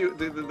keep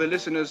the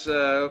listeners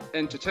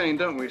entertained,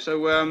 don't we?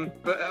 So,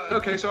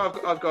 okay. So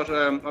I've got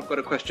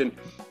a question.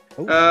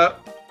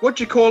 What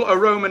do you call a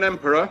Roman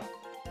emperor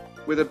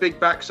with a big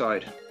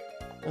backside?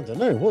 I don't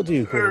know. What do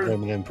you call a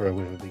Roman emperor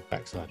with a big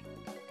backside?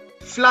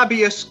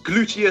 Flavius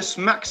Gluteus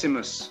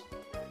Maximus.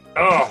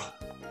 Oh,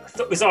 I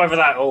thought it was either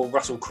that or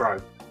Russell Crowe.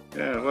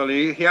 Yeah, well,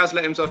 he has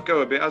let himself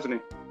go a bit, hasn't he?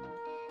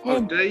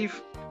 Oh,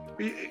 Dave.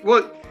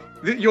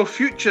 Your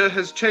future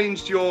has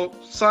changed your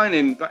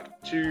sign-in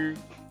back to...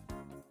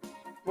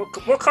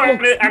 What kind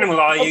of animal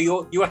are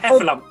you? You're a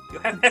heffalump.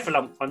 You're a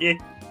heffalump, aren't you?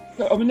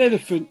 I'm an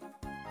elephant.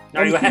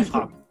 No, you're a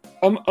heffalump.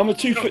 I'm a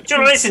 2 foot... Do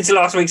you want to listen to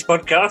last week's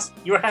podcast?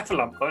 You're a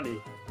heffalump, aren't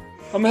you?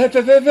 I'm a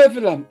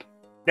heffalump.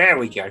 There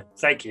we go.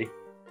 Thank you.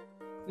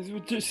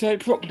 Just say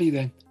it properly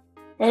then.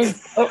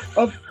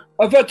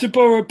 I've had to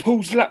borrow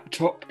Paul's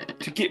laptop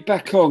to get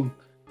back on.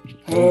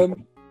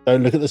 Don't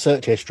look at the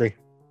search history.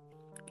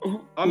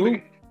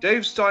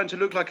 Dave's starting to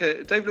look like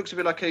Dave looks a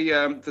bit like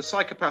the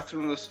psychopath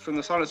from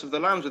the Silence of the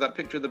Lambs with that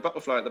picture of the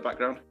butterfly at the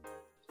background.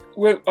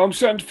 Well, I'm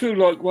starting to feel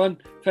like one,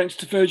 thanks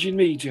to Virgin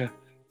Media.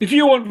 If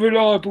you want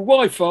reliable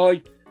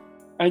Wi-Fi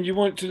and you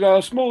want it to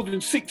last more than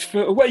 6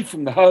 foot away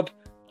from the hub,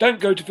 don't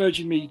go to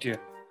Virgin Media.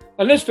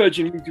 Unless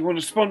Virgin Media want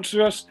to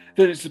sponsor us,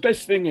 then it's the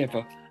best thing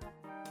ever.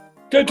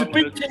 Go to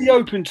BT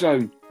Open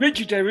Zone.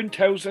 Richard Herron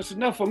tells us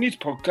enough on his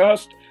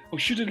podcast. I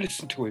should have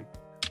listened to him.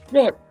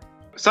 Right.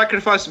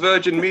 Sacrifice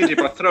Virgin Media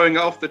by throwing it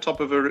off the top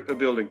of a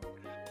building.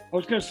 I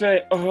was going to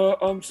say,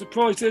 I'm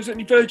surprised there's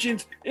any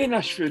virgins in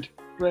Ashford,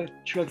 where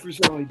Trev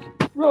resides.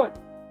 Right.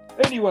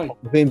 Anyway.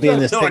 Being the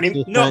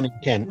sexiest man in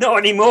Kent. Not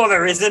anymore,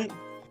 there isn't.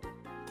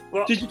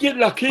 What? Did you get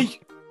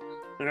lucky?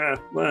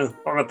 Well,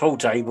 on a pool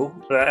table.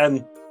 But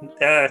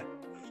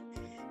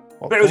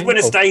it was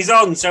winner stays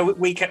on, so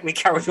we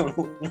carried on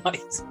all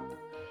night.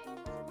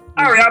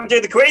 Hurry up and do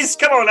the quiz.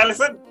 Come on,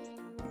 elephant.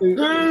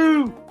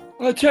 Who?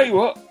 I'll tell you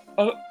what.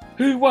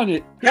 Who won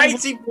it?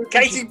 Katy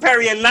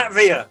Perry in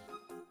Latvia.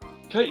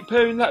 Katy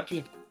Perry in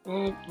Latvia.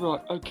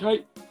 Right,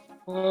 okay.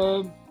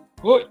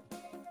 What?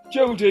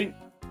 Geraldine.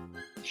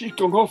 She's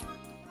gone off.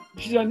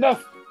 She's had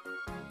enough.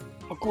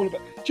 I'll call her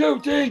back.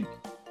 Geraldine,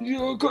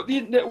 I've got the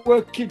internet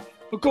working.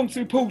 I've gone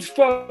through Paul's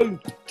phone.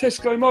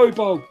 Tesco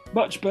Mobile.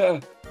 Much better.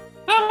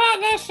 All right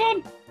there,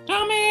 son.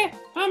 I'm here.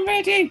 I'm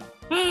ready.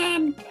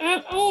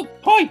 All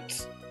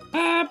points.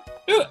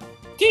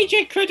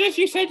 DJ Critters,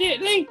 you said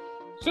Italy.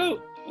 So,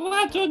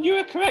 well done. You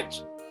were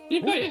correct.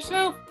 You've got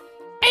yourself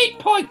 8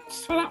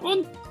 points for that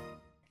one.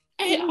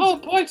 8 whole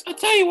points. I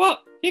tell you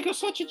what, you got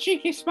such a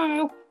cheeky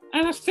smile,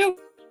 and I still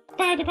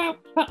bad about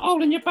that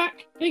hole in your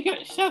back. You got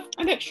yourself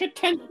an extra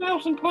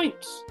 10,000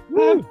 points.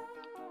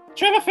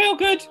 Trevor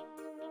Feelgood,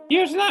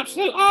 you was an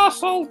absolute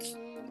arsehole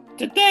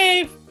to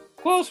Dave.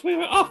 Whilst we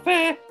were off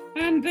air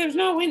and there's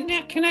no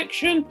internet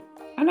connection,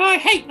 and I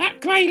hate that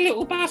grey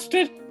little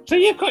bastard, so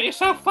you've got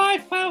yourself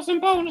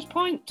 5,000 bonus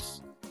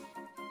points.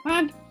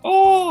 And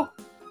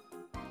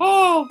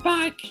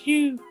Mike,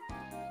 you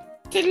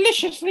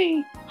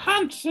deliciously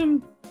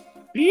handsome,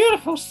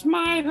 beautiful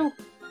smile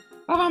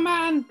of a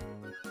man.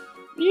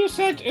 You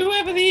said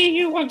whoever the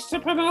EU wants to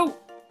promote.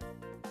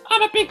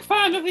 I'm a big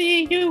fan of the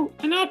EU,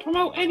 and I'll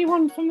promote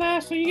anyone from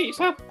there, so you get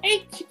yourself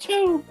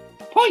 82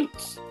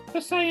 points for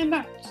saying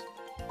that.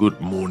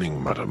 Good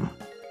morning, madam.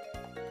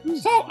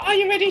 So, are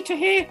you ready to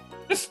hear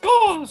the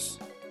scores?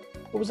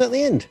 What was at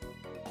the end?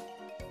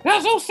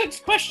 That's all 6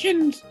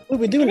 questions.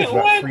 We've been doing it for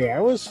about 3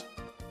 hours.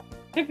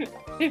 If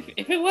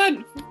it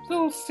weren't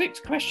those 6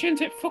 questions,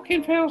 it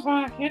fucking feels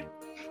like it.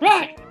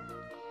 Right.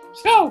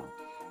 So,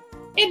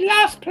 in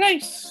last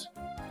place,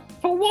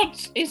 for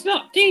once, it's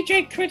not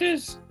DJ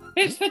Critters.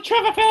 It's the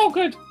Trevor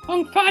Feelgood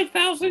on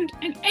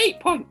 5,008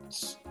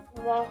 points.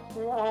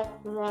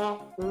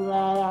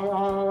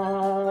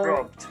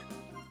 Robbed.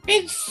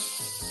 In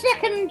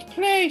second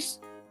place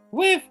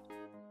with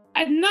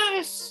a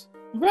nice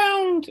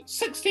round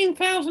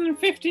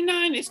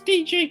 16,059, it's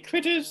DJ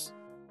Critters.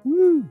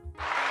 Woo.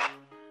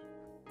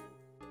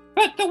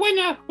 But the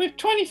winner with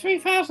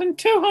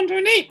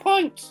 23,208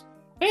 points,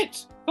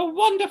 it's the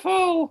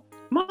wonderful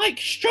Mike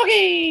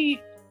Struggy.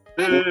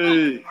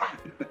 Hey.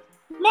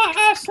 Might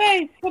I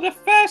say, for the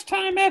first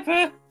time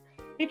ever,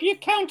 if you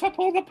count up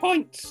all the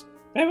points,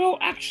 they will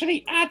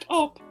actually add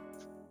up.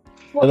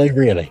 Are they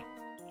really?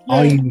 Yeah.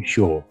 Are you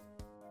sure?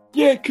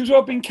 Yeah, because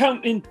I've been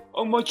counting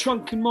on my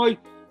trunk and my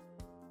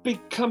big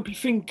clumpy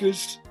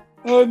fingers.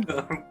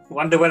 Wonder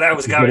where that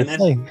was going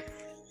then.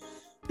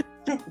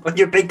 On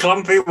your big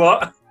clumpy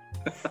what?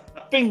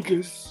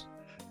 Fingers.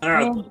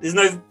 There's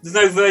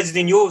no virgin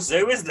in yours,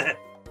 though, is there?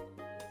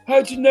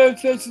 How do you know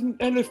if there's an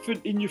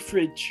elephant in your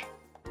fridge?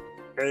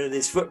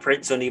 There's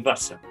footprints on your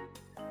butter.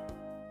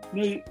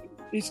 No,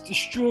 it's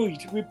destroyed.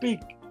 We're big.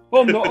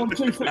 I'm not. I'm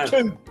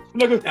 2'2".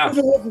 And I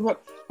go,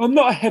 I'm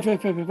not a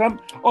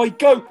hev-hev-hev-hev-hump. I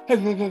go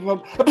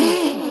hev-hev-hev-hump.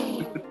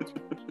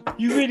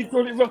 You really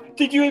got it wrong.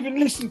 Did you even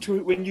listen to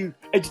it when you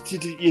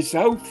edited it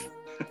yourself?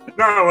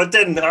 No, I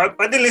didn't. I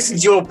didn't listen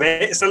to your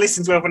bits. I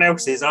listened to everyone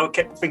else's. I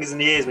kept my fingers in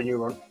the ears when you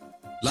were on.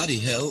 Bloody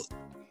hell.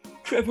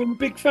 Trevor, I'm a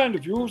big fan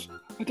of yours.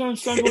 I don't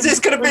understand. Is this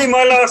going to be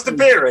my last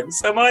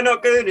appearance? Am I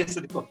not doing this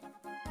anymore?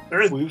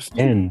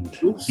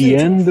 The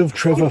end of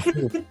Trevor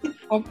Philp.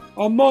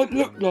 I might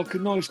look like a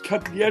nice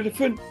cuddly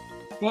elephant,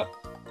 but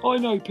I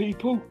know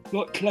people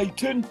like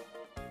Clayton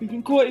who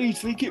can quite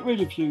easily get rid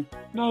of you.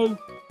 No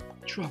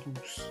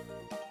troubles.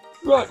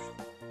 Right.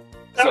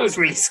 That was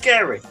really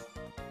scary.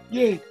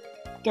 Yeah,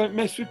 don't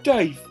mess with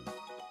Dave.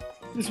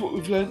 That's what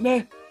we've learnt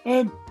there.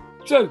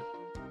 So,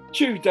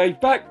 chew Dave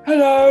back.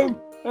 Hello,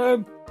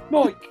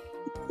 Mike.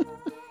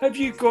 Have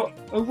you got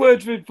a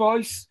word of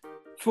advice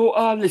for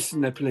our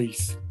listener,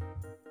 please?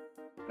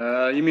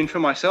 You mean for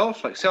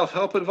myself, like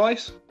self-help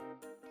advice?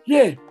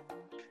 Yeah.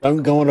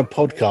 Don't go on a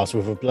podcast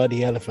with a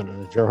bloody elephant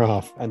and a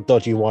giraffe and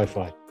dodgy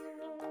Wi-Fi.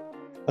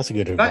 That's a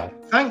good advice.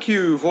 Thank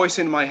you, voice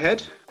in my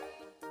head.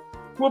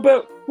 What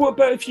about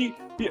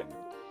if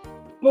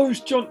Boris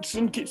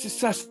Johnson gets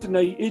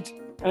assassinated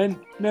and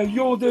now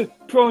you're the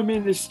Prime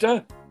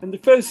Minister and the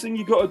first thing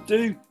you got to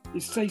do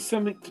is say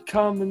something to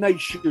calm the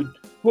nation?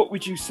 What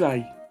would you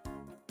say?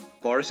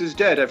 Boris is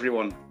dead,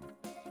 everyone.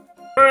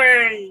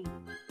 Hooray!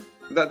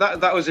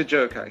 That was a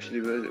joke,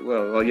 actually.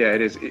 Well, yeah,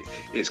 it is.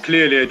 It's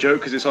clearly a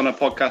joke because it's on a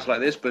podcast like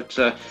this. But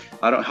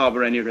I don't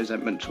harbour any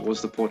resentment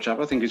towards the poor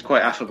chap. I think he's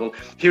quite affable.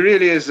 He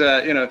really is,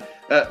 a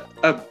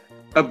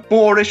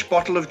boorish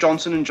bottle of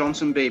Johnson &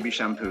 Johnson baby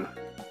shampoo.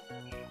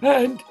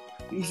 And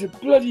he's a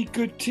bloody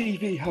good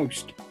TV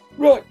host.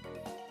 Right.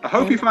 I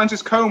hope he finds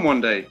his comb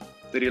one day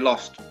that he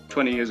lost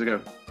 20 years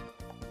ago.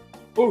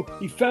 Oh,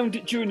 he found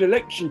it during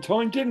election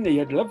time, didn't he? He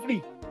had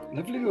lovely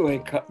little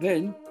haircut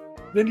then.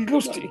 Then he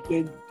lost it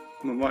again.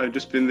 It might have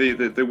just been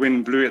the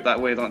wind blew it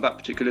that way, like that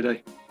particular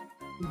day.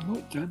 It might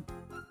have done.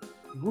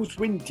 It was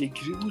windy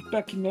because it was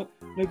back in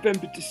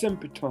November,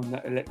 December time,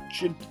 that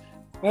election.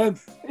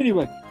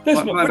 Anyway,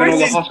 that's might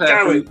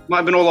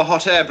have been all the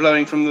hot air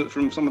blowing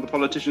from some of the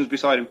politicians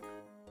beside him.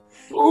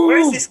 Ooh,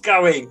 where's this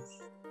going?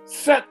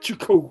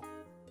 Satirical.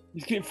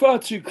 He's getting far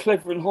too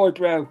clever and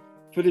highbrow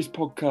for this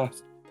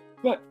podcast.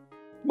 Right,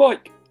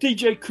 Mike,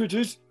 DJ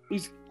Critters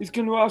is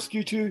going to ask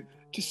you to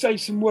say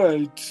some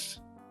words.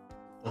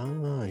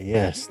 Ah,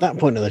 yes, that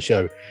point of the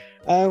show.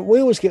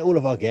 We always get all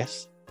of our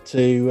guests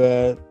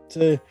to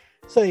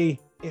say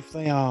if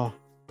they are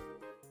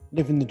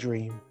living the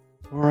dream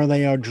or are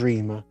they a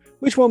dreamer.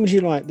 Which one would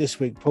you like this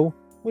week, Paul?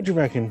 What do you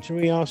reckon? Should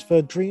we ask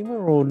for dreamer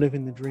or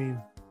living the dream?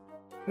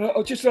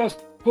 I'll just ask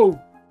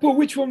Paul. Paul,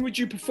 which one would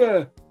you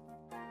prefer?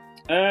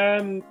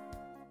 I'm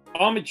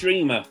a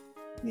dreamer.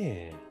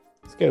 Yeah,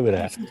 let's go with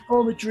that.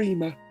 I'm a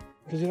dreamer.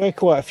 Because we've had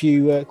quite a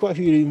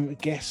few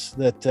guests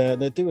that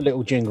do a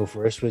little jingle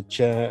for us, which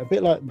a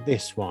bit like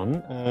this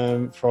one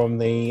from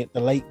the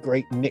late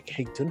great Nick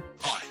Higton.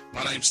 Hi,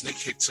 my name's Nick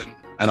Higton,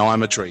 and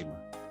I'm a dreamer.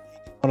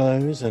 One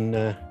of those, and my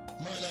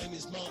name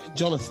is Martin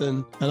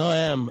Jonathan, and I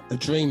am a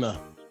dreamer.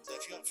 So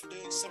if you're up for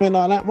doing something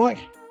like that, Mike.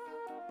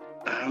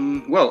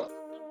 Well,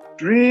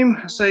 dream.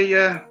 I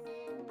say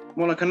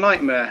more like a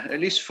nightmare. At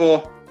least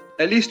for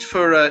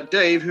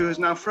Dave, who has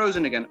now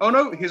frozen again. Oh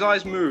no, his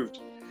eyes moved.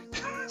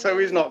 So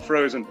he's not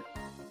frozen.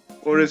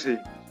 Or is he?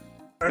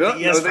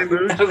 No, they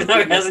moved.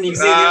 No, hasn't he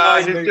seen the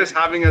eyes he's just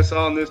having us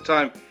on this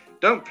time.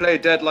 Don't play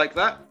dead like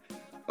that.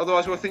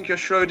 Otherwise we'll think you're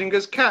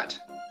Schrodinger's cat.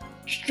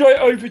 Straight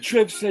over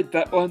Trev said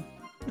that one.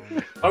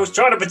 I was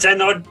trying to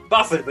pretend I'd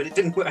buffered, but it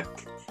didn't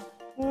work.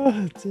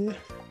 Oh dear.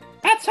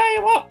 I'll tell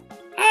you what,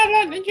 I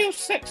learned a new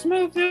sex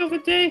move the other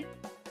day.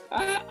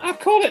 I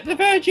call it the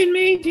virgin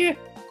media.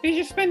 You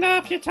just spend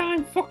half your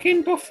time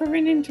fucking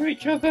buffering into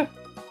each other.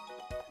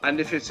 And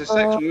if it's a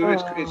sex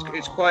move,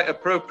 it's quite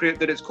appropriate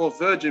that it's called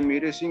virgin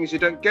media, seeing as you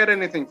don't get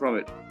anything from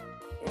it.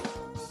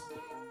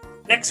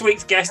 Next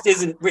week's guest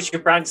isn't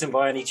Richard Branson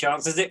by any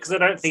chance, is it? Because I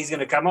don't think he's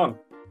going to come on.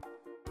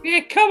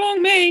 Yeah, come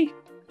on, me.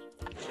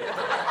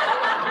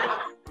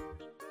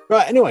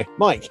 Right, anyway,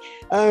 Mike,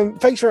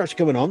 thanks very much for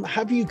coming on.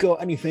 Have you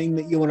got anything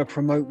that you want to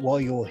promote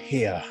while you're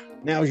here?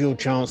 Now's your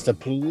chance to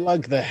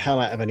plug the hell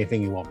out of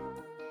anything you want.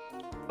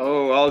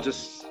 Oh, I'll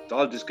just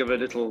give a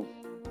little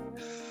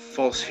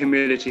false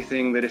humility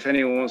thing that if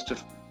anyone wants to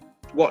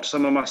watch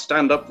some of my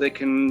stand-up, they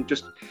can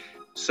just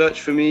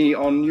search for me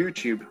on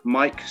YouTube,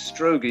 Mike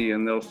Strogie,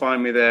 and they'll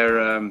find me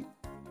there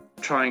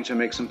trying to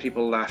make some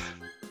people laugh.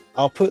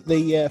 I'll put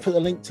the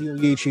link to your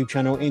YouTube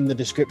channel in the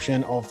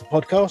description of the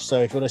podcast. So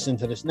if you're listening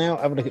to this now,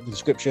 have a look at the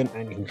description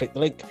and you can click the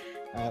link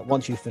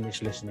once you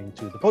finish listening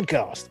to the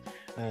podcast.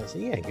 So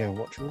yeah, go and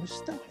watch all this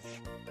stuff.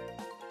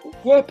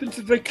 What happens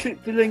if they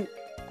click the link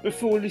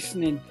before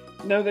listening?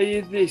 now they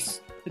hear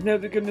this, and now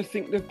they're going to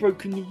think they've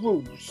broken the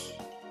rules.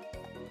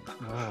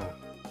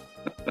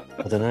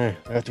 I don't know.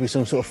 There have to be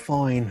some sort of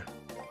fine.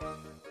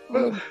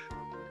 Well,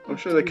 I'm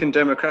sure they can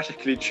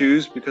democratically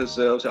choose because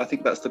I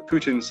think that's the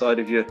Putin side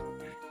of you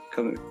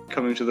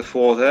coming to the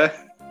fore there.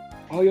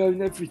 I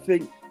own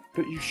everything,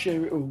 but you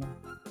share it all.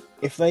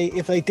 If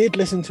they did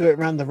listen to it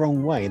around the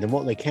wrong way, then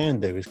what they can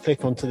do is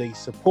click onto the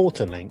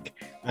supporter link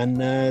and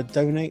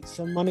donate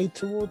some money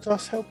towards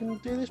us helping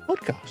do this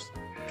podcast.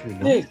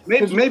 Yeah,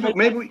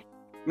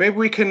 maybe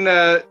we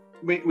can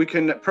we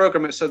can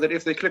program it so that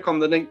if they click on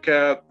the link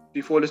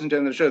before listening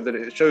to the show, that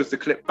it shows the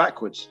clip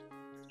backwards.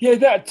 Yeah,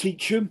 that'd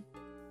teach them.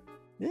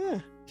 Yeah,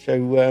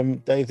 show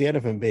Dave the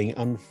Elephant being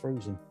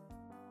unfrozen.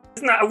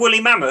 Isn't that a woolly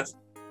mammoth?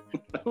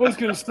 I was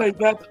going to say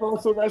that, but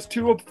I thought that's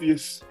too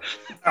obvious.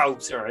 Oh,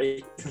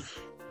 sorry.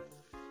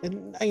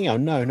 And,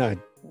 no.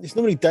 It's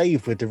normally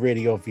Dave with the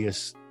really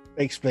obvious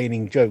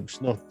explaining jokes,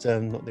 not the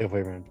other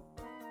way around.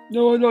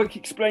 No, I like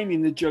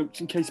explaining the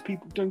jokes in case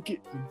people don't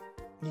get them.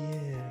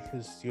 Yeah,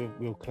 because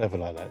you're clever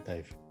like that,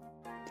 Dave.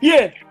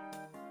 Yeah.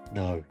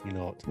 No, you're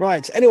not.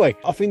 Right, anyway,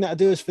 I think that'll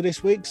do us for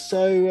this week.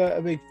 So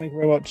a big thank you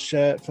very much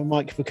for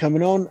Mike for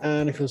coming on.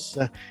 And of course,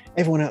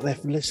 everyone out there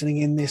for listening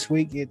in this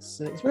week. It's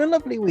been a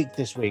lovely week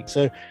this week.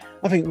 So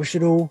I think we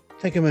should all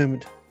take a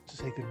moment to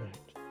say good night.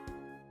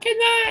 Good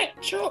night,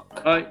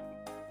 Chuck. Bye.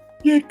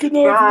 Yeah, good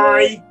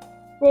night.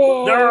 Bye.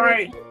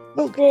 Bye.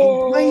 Look,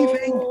 he's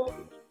waving.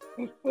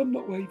 I'm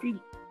not waving.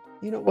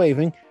 You're not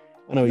waving?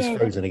 I know he's No.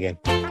 frozen again.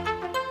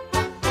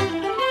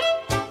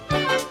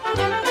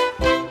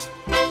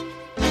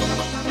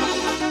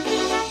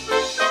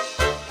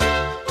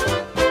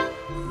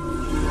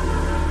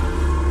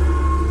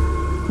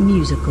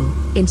 Musical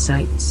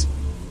Insights.